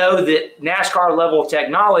I know that NASCAR level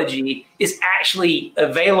technology is actually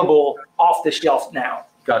available off the shelf now.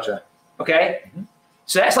 Gotcha. Okay. Mm-hmm.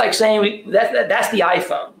 So that's like saying that's the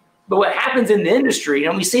iPhone. But what happens in the industry,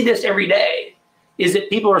 and we see this every day, is that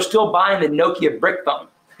people are still buying the Nokia brick phone.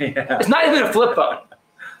 Yeah. It's not even a flip phone,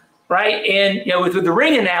 right? And with the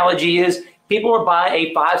ring analogy is people are buying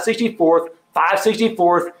a 5/64th,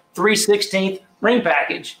 3/16th ring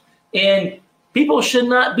package, and people should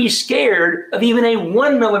not be scared of even a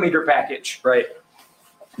 1 millimeter package. Right.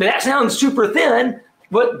 But that sounds super thin,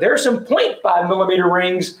 but there's some 0.5 millimeter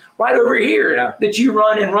rings right over here that you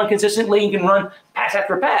run and run consistently. You can run pass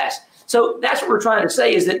after pass. So that's what we're trying to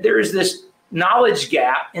say is that there is this knowledge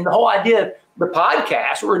gap, and the whole idea of the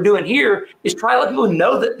podcast, what we're doing here, is try to let people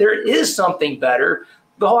know that there is something better.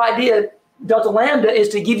 The whole idea of Delta Lambda is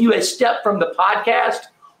to give you a step from the podcast,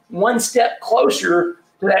 one step closer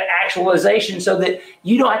to that actualization, so that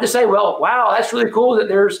you don't have to say, well, wow, that's really cool that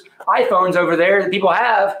there's iPhones over there that people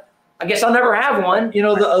have. I guess I'll never have one.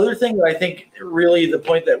 The other thing that I think really the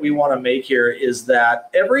point that we want to make here is that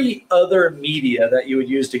every other media that you would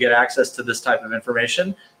use to get access to this type of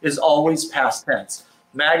information is always past tense.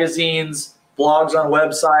 Magazines, blogs on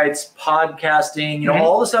websites, podcasting,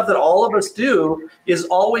 all the stuff that all of us do is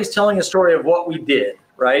always telling a story of what we did,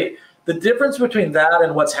 right? The difference between that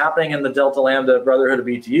and what's happening in the Delta Lambda Brotherhood of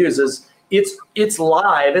BTUs is it's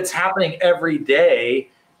live, it's happening every day,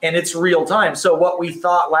 and it's real time. So what we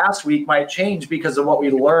thought last week might change because of what we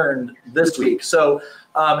learned this week. So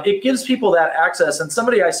it gives people that access. And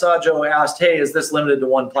somebody I saw, Joe, asked, hey, is this limited to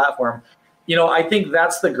one platform? I think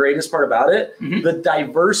that's the greatest part about it. Mm-hmm. The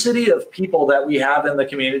diversity of people that we have in the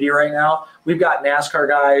community right now. We've got NASCAR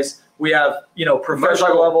guys. We have,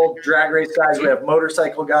 professional level drag race guys. We have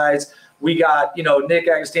motorcycle guys. We got, Nick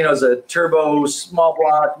Agostino's a turbo small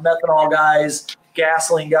block methanol guys,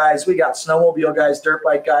 gasoline guys. We got snowmobile guys, dirt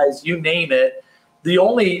bike guys, you name it. The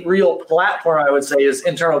only real platform I would say is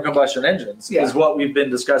internal combustion engines is what we've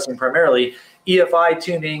been discussing primarily. EFI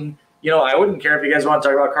tuning, I wouldn't care if you guys want to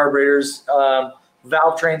talk about carburetors,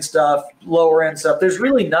 valve train stuff, lower end stuff. There's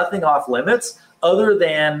really nothing off limits other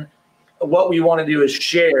than what we want to do is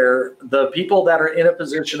share. The people that are in a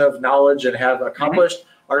position of knowledge and have accomplished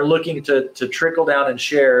are looking to trickle down and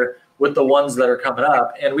share with the ones that are coming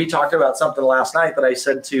up. And we talked about something last night that I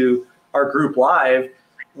said to our group live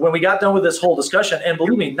when we got done with this whole discussion. And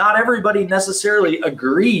believe me, not everybody necessarily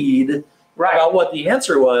agreed about what the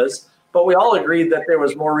answer was, but we all agreed that there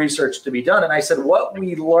was more research to be done. And I said, what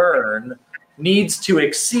we learn needs to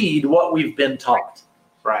exceed what we've been taught.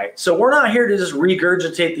 Right. So we're not here to just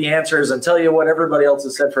regurgitate the answers and tell you what everybody else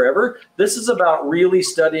has said forever. This is about really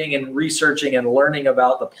studying and researching and learning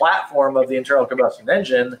about the platform of the internal combustion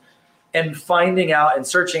engine and finding out and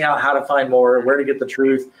searching out how to find more, where to get the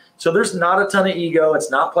truth. So there's not a ton of ego.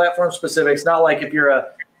 It's not platform specific. It's not like if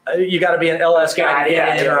you're you got to be an LS guy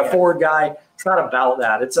or a Ford guy. It's not about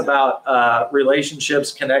that. It's about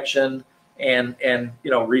relationships, connection, and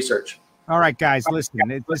research. All right, guys, listen,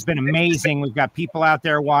 it's been amazing. We've got people out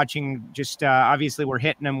there watching. Just obviously, we're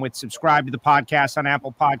hitting them with subscribe to the podcast on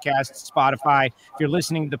Apple Podcasts, Spotify. If you're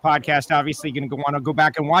listening to the podcast, obviously, you're going to want to go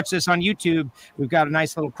back and watch this on YouTube. We've got a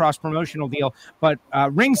nice little cross-promotional deal. But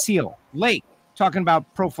Ring Seal, Lake, talking about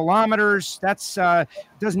profilometers. That's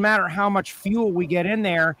doesn't matter how much fuel we get in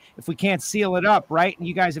there if we can't seal it up, right? And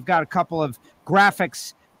you guys have got a couple of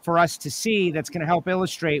graphics for us to see that's going to help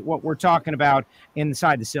illustrate what we're talking about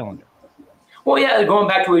inside the cylinder. Well, yeah, going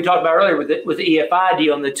back to what we talked about earlier with the EFI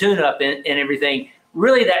deal and the tune-up and everything,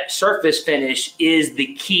 really that surface finish is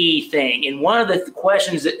the key thing. And one of the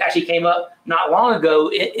questions that actually came up not long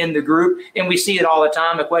ago in the group, and we see it all the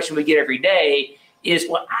time, a question we get every day, is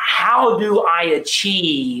how do I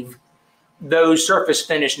achieve those surface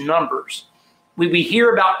finish numbers? We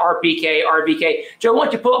hear about RPK, RVK. Joe, why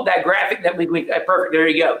don't you pull up that graphic that we perfect, there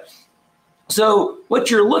you go. So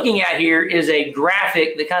what you're looking at here is a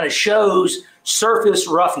graphic that kind of shows surface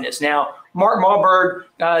roughness. Now, Mark Malberg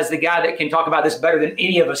is the guy that can talk about this better than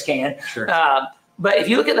any of us can. Sure. But if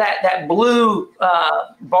you look at that blue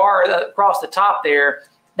bar across the top there,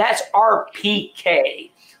 that's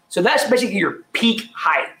RPK. So that's basically your peak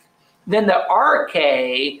height. Then the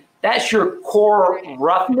RK, that's your core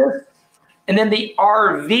roughness. And then the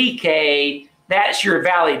RVK, that's your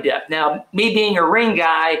valley depth. Now, me being a ring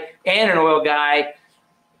guy and an oil guy,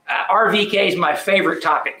 RVK is my favorite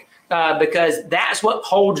topic because that's what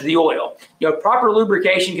holds the oil. Proper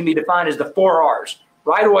lubrication can be defined as the 4 R's: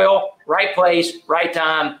 right oil, right place, right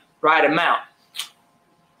time, right amount.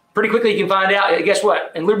 Pretty quickly you can find out, guess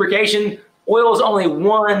what? In lubrication, oil is only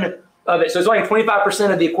one of it. So it's only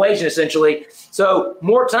 25% of the equation, essentially. So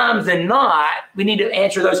more times than not, we need to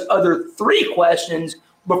answer those other 3 questions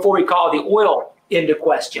before we call the oil into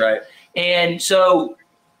question. Right. And so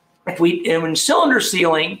when cylinder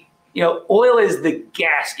sealing, oil is the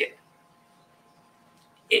gasket.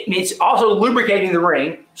 It's also lubricating the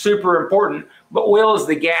ring, super important, but oil is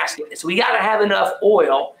the gasket. So we got to have enough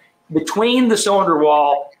oil between the cylinder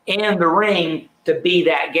wall and the ring to be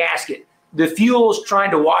that gasket. The fuel's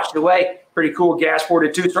trying to wash it away. Pretty cool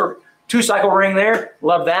gas-ported two-cycle ring there.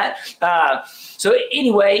 Love that. So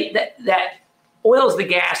anyway, that oil is the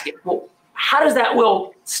gasket. Well, how does that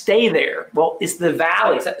oil stay there? Well, it's the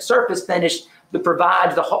valleys, that surface finish that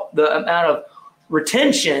provides the amount of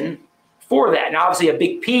retention for that. Now, obviously, a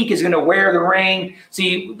big peak is going to wear the ring.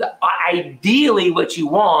 See, ideally, what you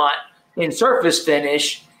want in surface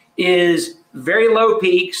finish is very low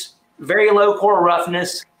peaks, very low core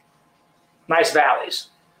roughness, nice valleys.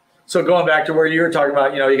 So going back to where you were talking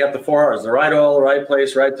about, you got the 4 R's: the right oil, the right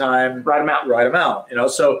place, right time, right amount. Right amount.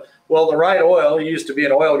 So, well, the right oil, you used to be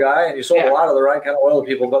an oil guy and you sold a lot of the right kind of oil to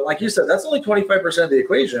people. But like you said, that's only 25% of the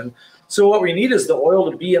equation. So what we need is the oil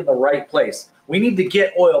to be in the right place. We need to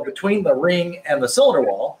get oil between the ring and the cylinder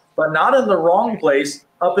wall, but not in the wrong place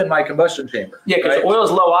up in my combustion chamber. Yeah, because oil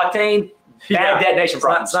is low octane, bad detonation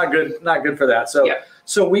problems. It's not good for that.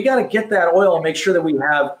 So we got to get that oil and make sure that we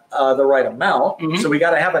have the right amount. Mm-hmm. So we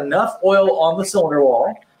got to have enough oil on the cylinder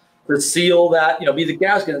wall to seal that, be the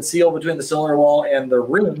gasket and seal between the cylinder wall and the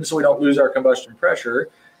ring so we don't lose our combustion pressure.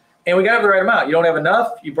 And we got to have the right amount. You don't have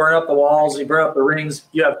enough, you burn up the walls, you burn up the rings.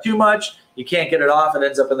 You have too much, you can't get it off, it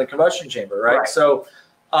ends up in the combustion chamber, right? So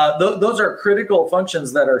those are critical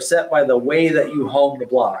functions that are set by the way that you hone the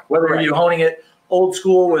block. Whether you're honing it old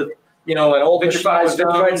school with an old vitrified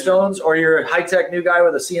stones, or you're a high-tech new guy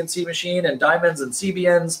with a CNC machine and diamonds and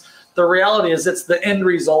CBNs, the reality is it's the end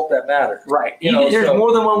result that matters. Right. There's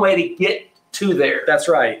more than one way to get to there. That's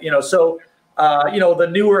right. The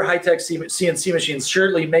newer high-tech CNC machines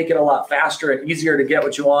surely make it a lot faster and easier to get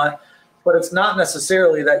what you want, but it's not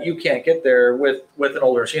necessarily that you can't get there with an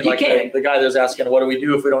older machine. You can. The guy that was asking, what do we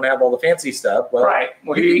do if we don't have all the fancy stuff? Well,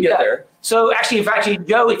 Well, you can get there. So actually,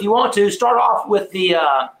 Joe, if you want to start off with the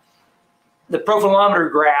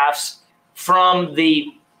profilometer graphs from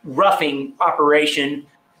the roughing operation,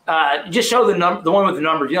 just show the one with the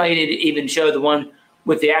numbers. You don't need to even show the one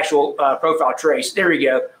with the actual profile trace. There you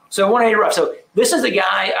go. So 180 rough. So this is the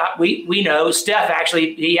guy we know. Steph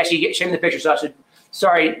he actually showed me the picture. So I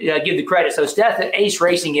should give the credit. So Steph at Ace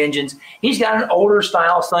Racing Engines, he's got an older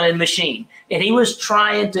style Sun-in machine, and he was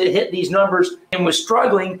trying to hit these numbers and was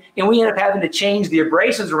struggling. And we ended up having to change the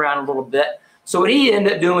abrasives around a little bit. So what he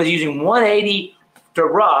ended up doing was using 180 to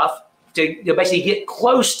rough to basically get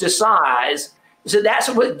close to size. So that's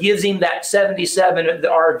what gives him that 77 of the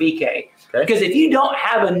RVK. Okay. Because if you don't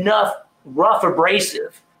have enough rough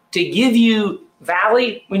abrasive to give you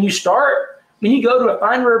valley when you start, when you go to a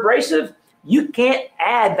finer abrasive, you can't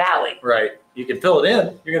add valley. Right. You can fill it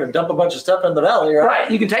in. You're going to dump a bunch of stuff in the valley, right?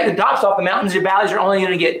 Right. You can take the tops off the mountains. Your valleys are only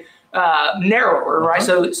going to get narrower, right?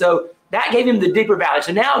 So that gave him the deeper valley.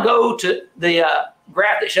 So now go to the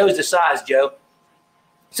graph that shows the size, Joe.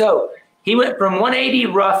 So he went from 180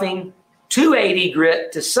 roughing, 280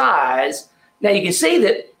 grit to size. Now you can see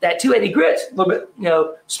that 280 grit's a little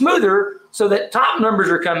bit smoother, so that top numbers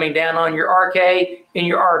are coming down on your RK and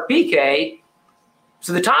your RPK.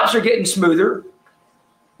 So the tops are getting smoother.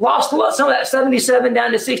 Lost some of that 77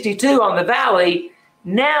 down to 62 on the valley.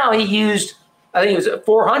 Now he used, I think it was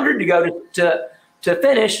 400 to go to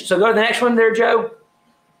finish. So go to the next one there, Joe.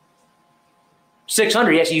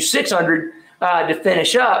 600. He has to use 600 to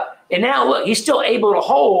finish up. And now look, he's still able to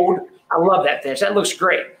hold. I love that finish. That looks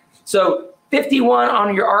great. So 51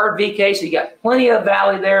 on your RVK. So you got plenty of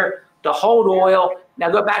valley there to hold oil. Now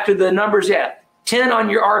go back to the numbers. 10 on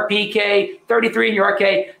your RPK, 33 in your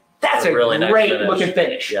RK. That's a really great looking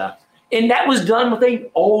finish. Yeah. And that was done with an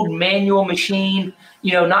old manual machine,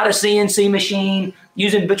 not a CNC machine,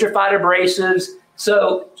 using vitrified abrasives.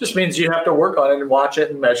 So just means you have to work on it and watch it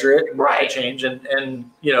and measure it and right. change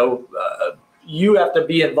and you have to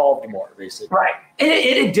be involved more, basically. Right. And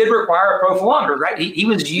it did require a profilometer, right? He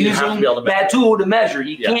was using that tool to measure.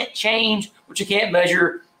 You can't change what you can't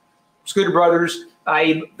measure. Scooter Brothers,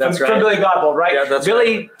 from Billy Godbold, right? Yeah,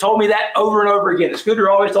 Billy told me that over and over again. The Scooter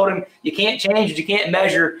always told him, you can't change what you can't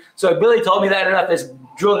measure. So Billy told me that enough, it's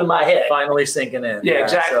drilled in my head. Finally sinking in. Yeah,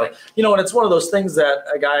 exactly. So, and it's one of those things that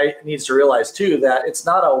a guy needs to realize too, that it's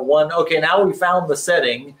not now we found the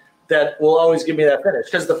setting that will always give me that finish.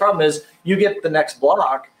 Because the problem is you get the next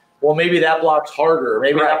block, well, maybe that block's harder,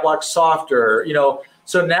 maybe that block's softer,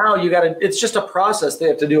 So now it's just a process they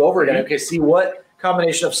have to do over again. Okay, see what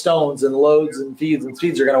combination of stones and loads and feeds and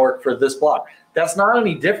speeds are going to work for this block. That's not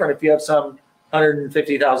any different if you have some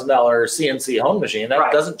 $150,000 CNC hone machine.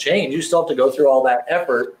 That doesn't change. You still have to go through all that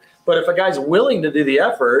effort. But if a guy's willing to do the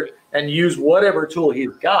effort and use whatever tool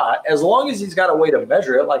he's got, as long as he's got a way to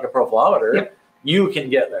measure it, like a profilometer, you can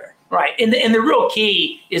get there. Right. And the real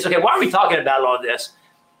key is, why are we talking about all this?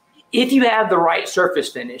 If you have the right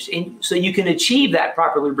surface finish, and so you can achieve that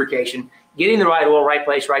proper lubrication, getting the right oil, right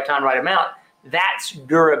place, right time, right amount, that's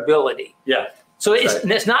durability. Yeah. So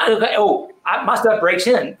it's not, my stuff breaks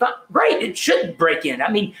in. Great, it should break in.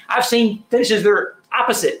 I mean, I've seen finishes that are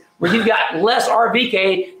opposite, where you've got less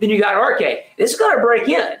RVK than you got RK. It's going to break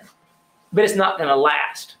in, but it's not going to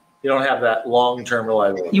last. You don't have that long-term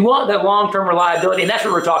reliability. You want that long-term reliability, and that's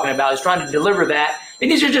what we're talking about, is trying to deliver that.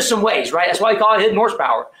 And these are just some ways, right? That's why we call it hidden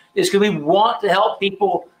horsepower, is because we want to help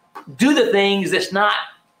people do the things that's not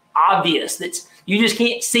obvious, that's you just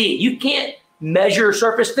can't see it. You can't measure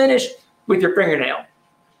surface finish with your fingernail.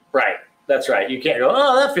 Right. That's right. You can't go,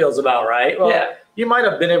 that feels about right. Well, you might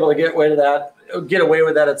have been able to get away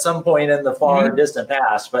with that at some point in the far distant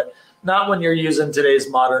past, but not when you're using today's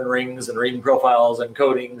modern rings and reading profiles and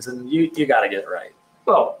coatings, and you got to get it right.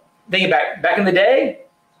 Well, thinking back in the day,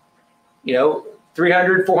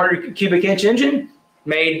 300, 400 cubic inch engine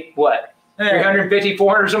made what? 350,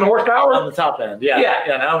 400 some horsepower on the top end. Yeah.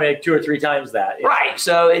 Now make 2 or 3 times that. Yeah. Right.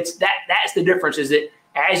 So it's that's the difference, is that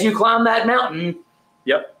as you climb that mountain,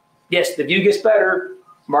 yes, the view gets better,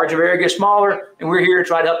 margin of error gets smaller, and we're here to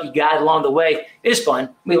try to help you guide along the way. It's fun.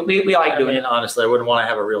 We like doing it. Honestly, I wouldn't want to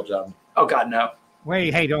have a real job. Oh God, no.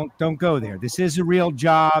 Wait, hey, don't go there. This is a real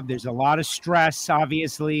job. There's a lot of stress,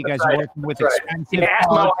 obviously. You guys are working with expensive Yeah, ask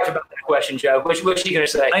my parts. wife about that question, Joe. What's she going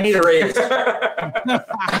to say? I need a raise.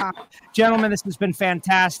 Gentlemen, this has been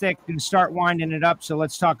fantastic. Going to start winding it up, so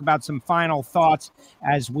let's talk about some final thoughts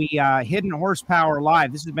as we Hidden Horsepower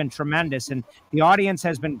Live. This has been tremendous, and the audience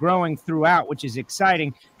has been growing throughout, which is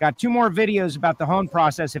exciting. Got 2 more videos about the hone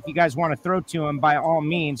process. If you guys want to throw to them, by all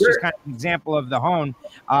means, Sure. just kind of an example of the hone,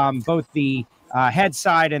 both the head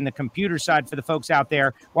side and the computer side for the folks out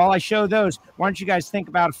there. While I show those, why don't you guys think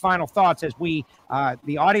about final thoughts as we,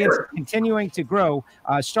 the audience is continuing to grow,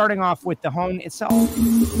 starting off with the hone itself.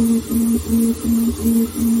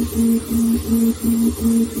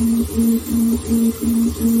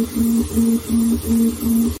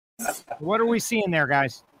 What are we seeing there,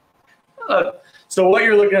 guys? So what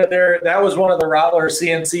you're looking at there, that was one of the Rattler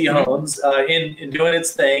CNC hones in doing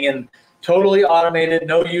its thing, and totally automated,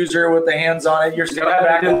 no user with the hands on it. You're stepping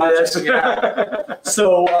back and watching. Yeah.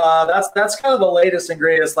 So that's kind of the latest and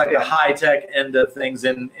greatest, like the high tech end of things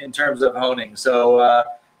in terms of honing. So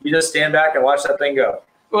you just stand back and watch that thing go.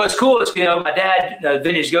 Well, it's cool. It's, my dad,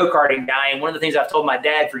 vintage go-karting guy, and one of the things I've told my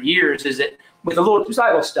dad for years is that with the little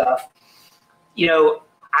two-cycle stuff,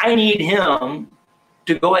 I need him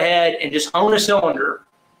to go ahead and just hone a cylinder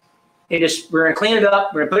and we're going to clean it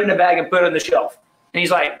up, we're going to put it in a bag and put it on the shelf. And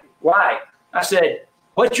he's like, why? I said,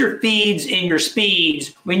 what's your feeds and your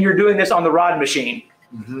speeds when you're doing this on the rod machine,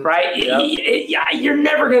 right? Yep. You're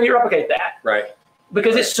never going to replicate that. Right.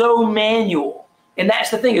 Because it's so manual. And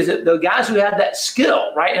that's the thing, is that the guys who have that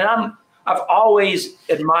skill, right? And I've always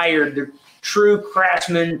admired the true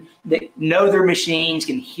craftsmen that know their machines,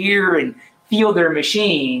 can hear and feel their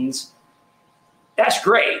machines. That's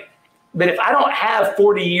great. But if I don't have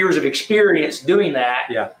 40 years of experience doing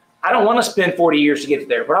that, I don't want to spend 40 years to get to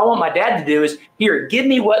there. What I want my dad to do is, here, give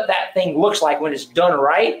me what that thing looks like when it's done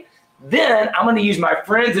right. Then I'm going to use my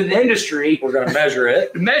friends in the industry. We're going to measure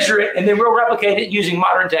it, and then we'll replicate it using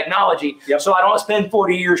modern technology. Yep. So I don't spend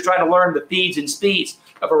 40 years trying to learn the feeds and speeds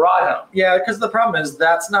of a rod hone. Yeah, because the problem is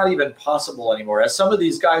that's not even possible anymore. As some of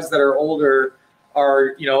these guys that are older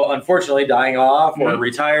are, unfortunately dying off or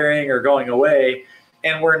retiring or going away,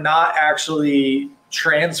 and we're not actually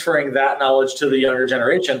transferring that knowledge to the younger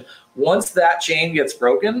generation. Once that chain gets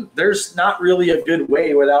broken, there's not really a good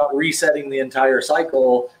way without resetting the entire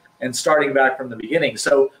cycle and starting back from the beginning.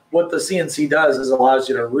 So what the CNC does is allows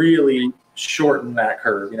you to really shorten that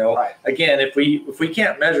curve. Again, if we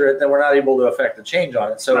can't measure it, then we're not able to affect the change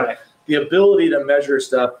on it. So the ability to measure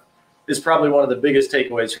stuff is probably one of the biggest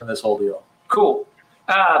takeaways from this whole deal. Cool.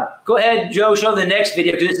 Go ahead, Joe, show the next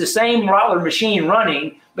video, because it's the same Rattler machine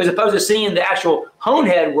running, but as opposed to seeing the actual hone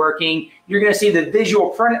head working, you're going to see the visual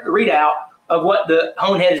print readout of what the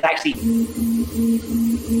hone head is actually.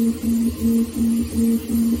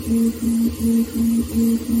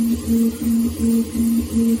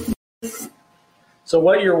 So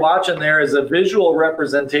what you're watching there is a visual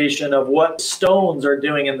representation of what stones are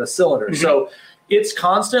doing in the cylinder. So it's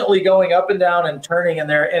constantly going up and down and turning in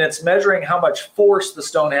there, and it's measuring how much force the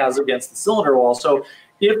stone has against the cylinder wall. So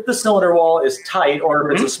if the cylinder wall is tight,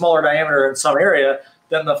 or if it's a smaller diameter in some area,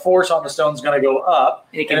 then the force on the stone is going to go up.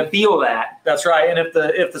 It can feel that. That's right. And if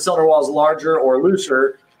the cylinder wall is larger or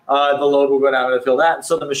looser, the load will go down and feel that. And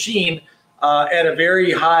so the machine, at a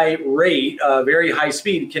very high rate, very high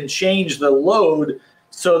speed, can change the load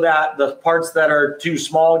so that the parts that are too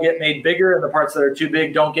small get made bigger and the parts that are too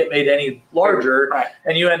big don't get made any larger. Right.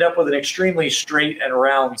 And you end up with an extremely straight and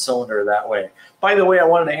round cylinder that way. By the way, I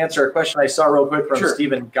wanted to answer a question I saw real quick from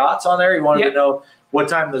Stephen Gotts on there. He wanted to know what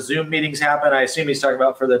time the Zoom meetings happen. I assume he's talking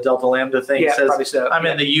about for the Delta Lambda thing. Yeah, he says, probably so. I'm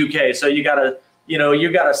in the UK, so you got a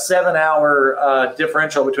 7-hour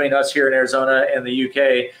differential between us here in Arizona and the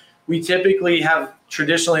UK. We typically have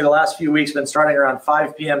traditionally the last few weeks been starting around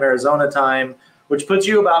 5 p.m. Arizona time, which puts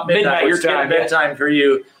you about midnight your time, bedtime for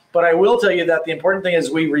you. But I will tell you that the important thing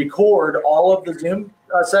is we record all of the Zoom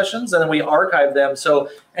sessions and then we archive them. So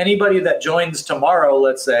anybody that joins tomorrow,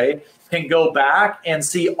 let's say, can go back and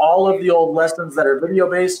see all of the old lessons that are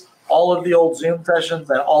video based, all of the old Zoom sessions,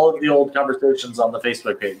 and all of the old conversations on the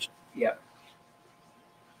Facebook page. Yeah.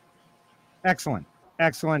 Excellent.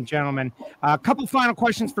 Excellent, gentlemen. A couple final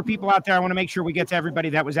questions for people out there. I want to make sure we get to everybody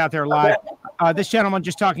that was out there live. This gentleman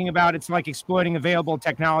just talking about it's like exploiting available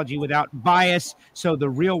technology without bias, so the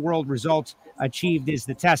real-world results achieved is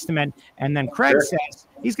the testament. And then Craig says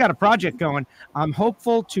he's got a project going. I'm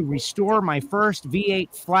hopeful to restore my first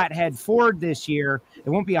V8 flathead Ford this year. It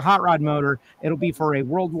won't be a hot rod motor. It'll be for a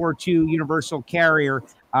World War II universal carrier.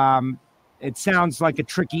 It sounds like a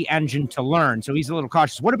tricky engine to learn, so he's a little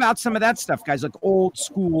cautious. What about some of that stuff, guys, like old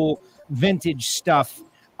school vintage stuff.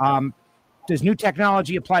 Does new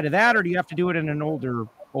technology apply to that, or do you have to do it in an older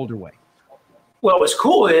way? Well, what's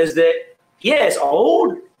cool is that, yeah, it's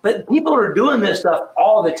old, but people are doing this stuff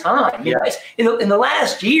all the time. Yeah. In the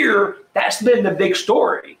last year, that's been the big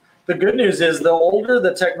story. The good news is the older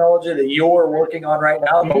the technology that you're working on right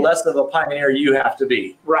now, the less of a pioneer you have to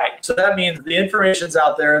be. Right. So that means the information's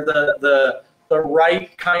out there, the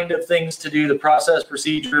right kind of things to do, the process,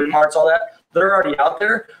 procedure, parts, all that, they're already out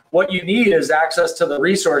there. What you need is access to the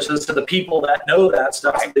resources, to the people that know that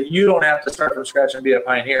stuff, so that you don't have to start from scratch and be a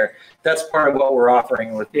pioneer. That's part of what we're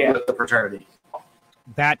offering with the fraternity.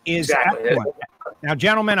 That is exactly excellent. Now,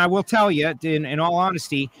 gentlemen, I will tell you, in all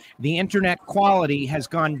honesty, the internet quality has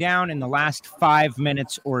gone down in the last 5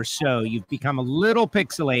 minutes or so. You've become a little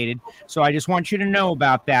pixelated, so I just want you to know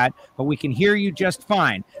about that, but we can hear you just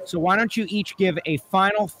fine. So why don't you each give a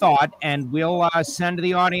final thought, and we'll send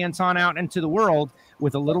the audience on out into the world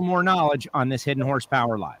with a little more knowledge on this Hidden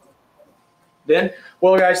Horsepower Live. Ben?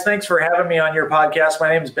 Well, guys, thanks for having me on your podcast. My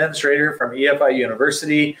name is Ben Strader from EFI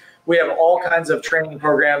University. We have all kinds of training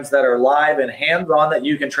programs that are live and hands-on that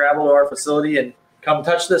you can travel to our facility and come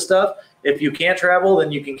touch this stuff. If you can't travel,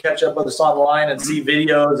 then you can catch up with us online and see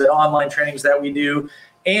videos and online trainings that we do.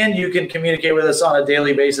 And you can communicate with us on a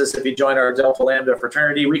daily basis if you join our Delta Lambda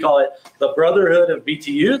fraternity. We call it the Brotherhood of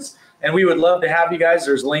BTUs, and we would love to have you guys.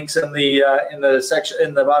 There's links in the section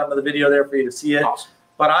in the bottom of the video there for you to see it. Awesome.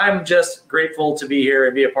 But I'm just grateful to be here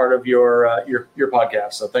and be a part of your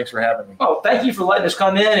podcast. So thanks for having me. Oh, thank you for letting us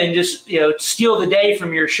come in and just steal the day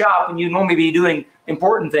from your shop when you normally be doing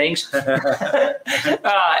important things.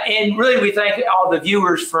 And really, we thank all the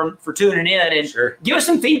viewers for tuning in and Sure. give us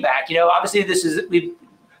some feedback. Obviously, the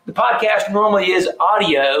podcast normally is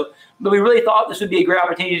audio, but we really thought this would be a great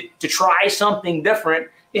opportunity to try something different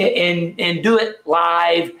and do it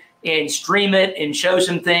live and stream it and show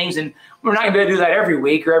some things. And we're not going to be able to do that every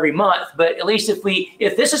week or every month, but at least if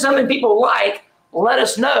this is something people like, let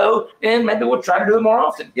us know, and maybe we'll try to do it more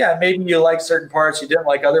often. Yeah, maybe you like certain parts, you didn't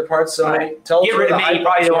like other parts, so tell us. Get rid of me, you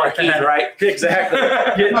probably don't want to keep, right? Exactly.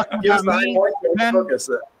 Give us the high point and focus.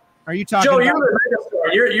 Are you talking Joe, about-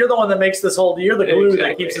 you're the one that makes this whole, you're the glue that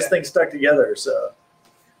Exactly, keeps this thing stuck together, so.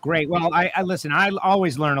 Great. Well, I listen, I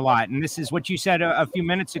always learn a lot. And this is what you said a few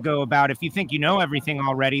minutes ago about if you think you know everything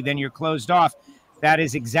already, then you're closed off. That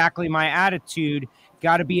is exactly my attitude.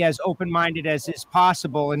 Got to be as open-minded as is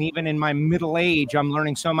possible. And even in my middle age, I'm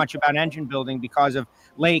learning so much about engine building because of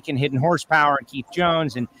Lake and Hidden Horsepower and Keith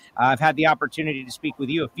Jones. And I've had the opportunity to speak with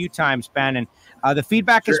you a few times, Ben, and the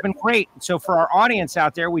feedback has been great. So for our audience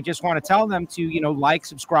out there, we just want to tell them to, like,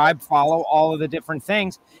 subscribe, follow all of the different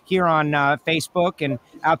things here on Facebook and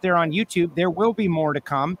out there on YouTube. There will be more to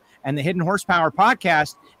come. And the Hidden Horsepower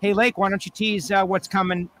podcast. Hey, Lake, why don't you tease what's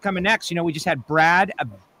coming next? We just had Brad, a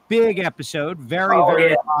big episode,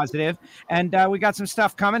 very positive. And we got some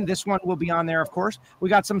stuff coming. This one will be on there, of course. We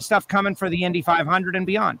got some stuff coming for the Indy 500 and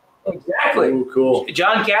beyond. Exactly. Ooh, cool.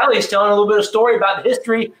 John Calley is telling a little bit of story about the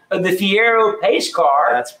history of the Fiero pace car.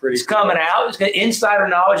 That's pretty It's coming out. It's got insider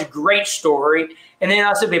knowledge, great story. And then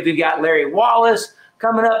also we've got Larry Wallace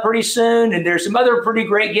coming up pretty soon, and there's some other pretty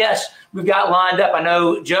great guests we've got lined up. I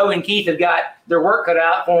know Joe and Keith have got their work cut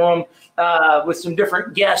out for them with some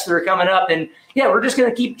different guests that are coming up, and we're just going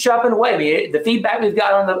to keep chopping away. I mean, the feedback we've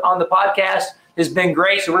got on the podcast has been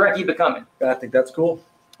great, so we're going to keep it coming. I think that's cool.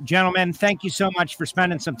 Gentlemen, thank you so much for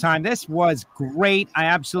spending some time. This was great. I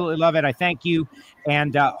absolutely love it. I thank you,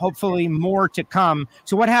 and hopefully more to come.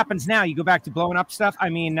 So what happens now? You go back to blowing up stuff? I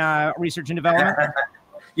mean, research and development?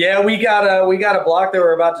 Yeah, we got a block that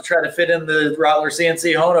we're about to try to fit in the Rottler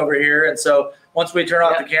CNC hone over here, and so once we turn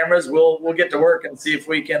off the cameras, we'll get to work and see if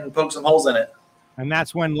we can poke some holes in it. And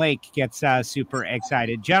that's when Lake gets super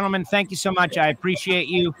excited. Gentlemen, thank you so much. I appreciate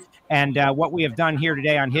you and what we have done here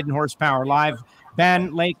today on Hidden Horsepower Live.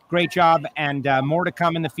 Ben, Lake, great job, and more to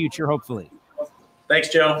come in the future, hopefully. Thanks,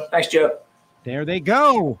 Joe. Thanks, Joe. There they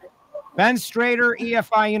go. Ben Strader,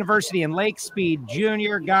 EFI University, and Lake Speed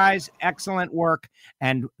Jr. Guys, excellent work.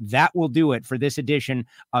 And that will do it for this edition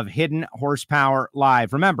of Hidden Horsepower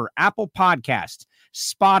Live. Remember, Apple Podcasts,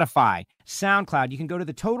 Spotify, SoundCloud. You can go to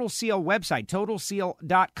the Total Seal website,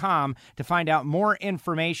 totalseal.com, to find out more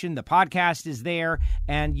information. The podcast is there,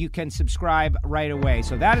 and you can subscribe right away.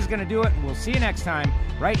 So that is going to do it. We'll see you next time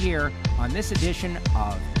right here on this edition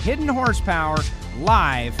of Hidden Horsepower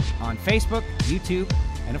Live on Facebook, YouTube,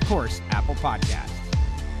 and, of course, Apple Podcasts.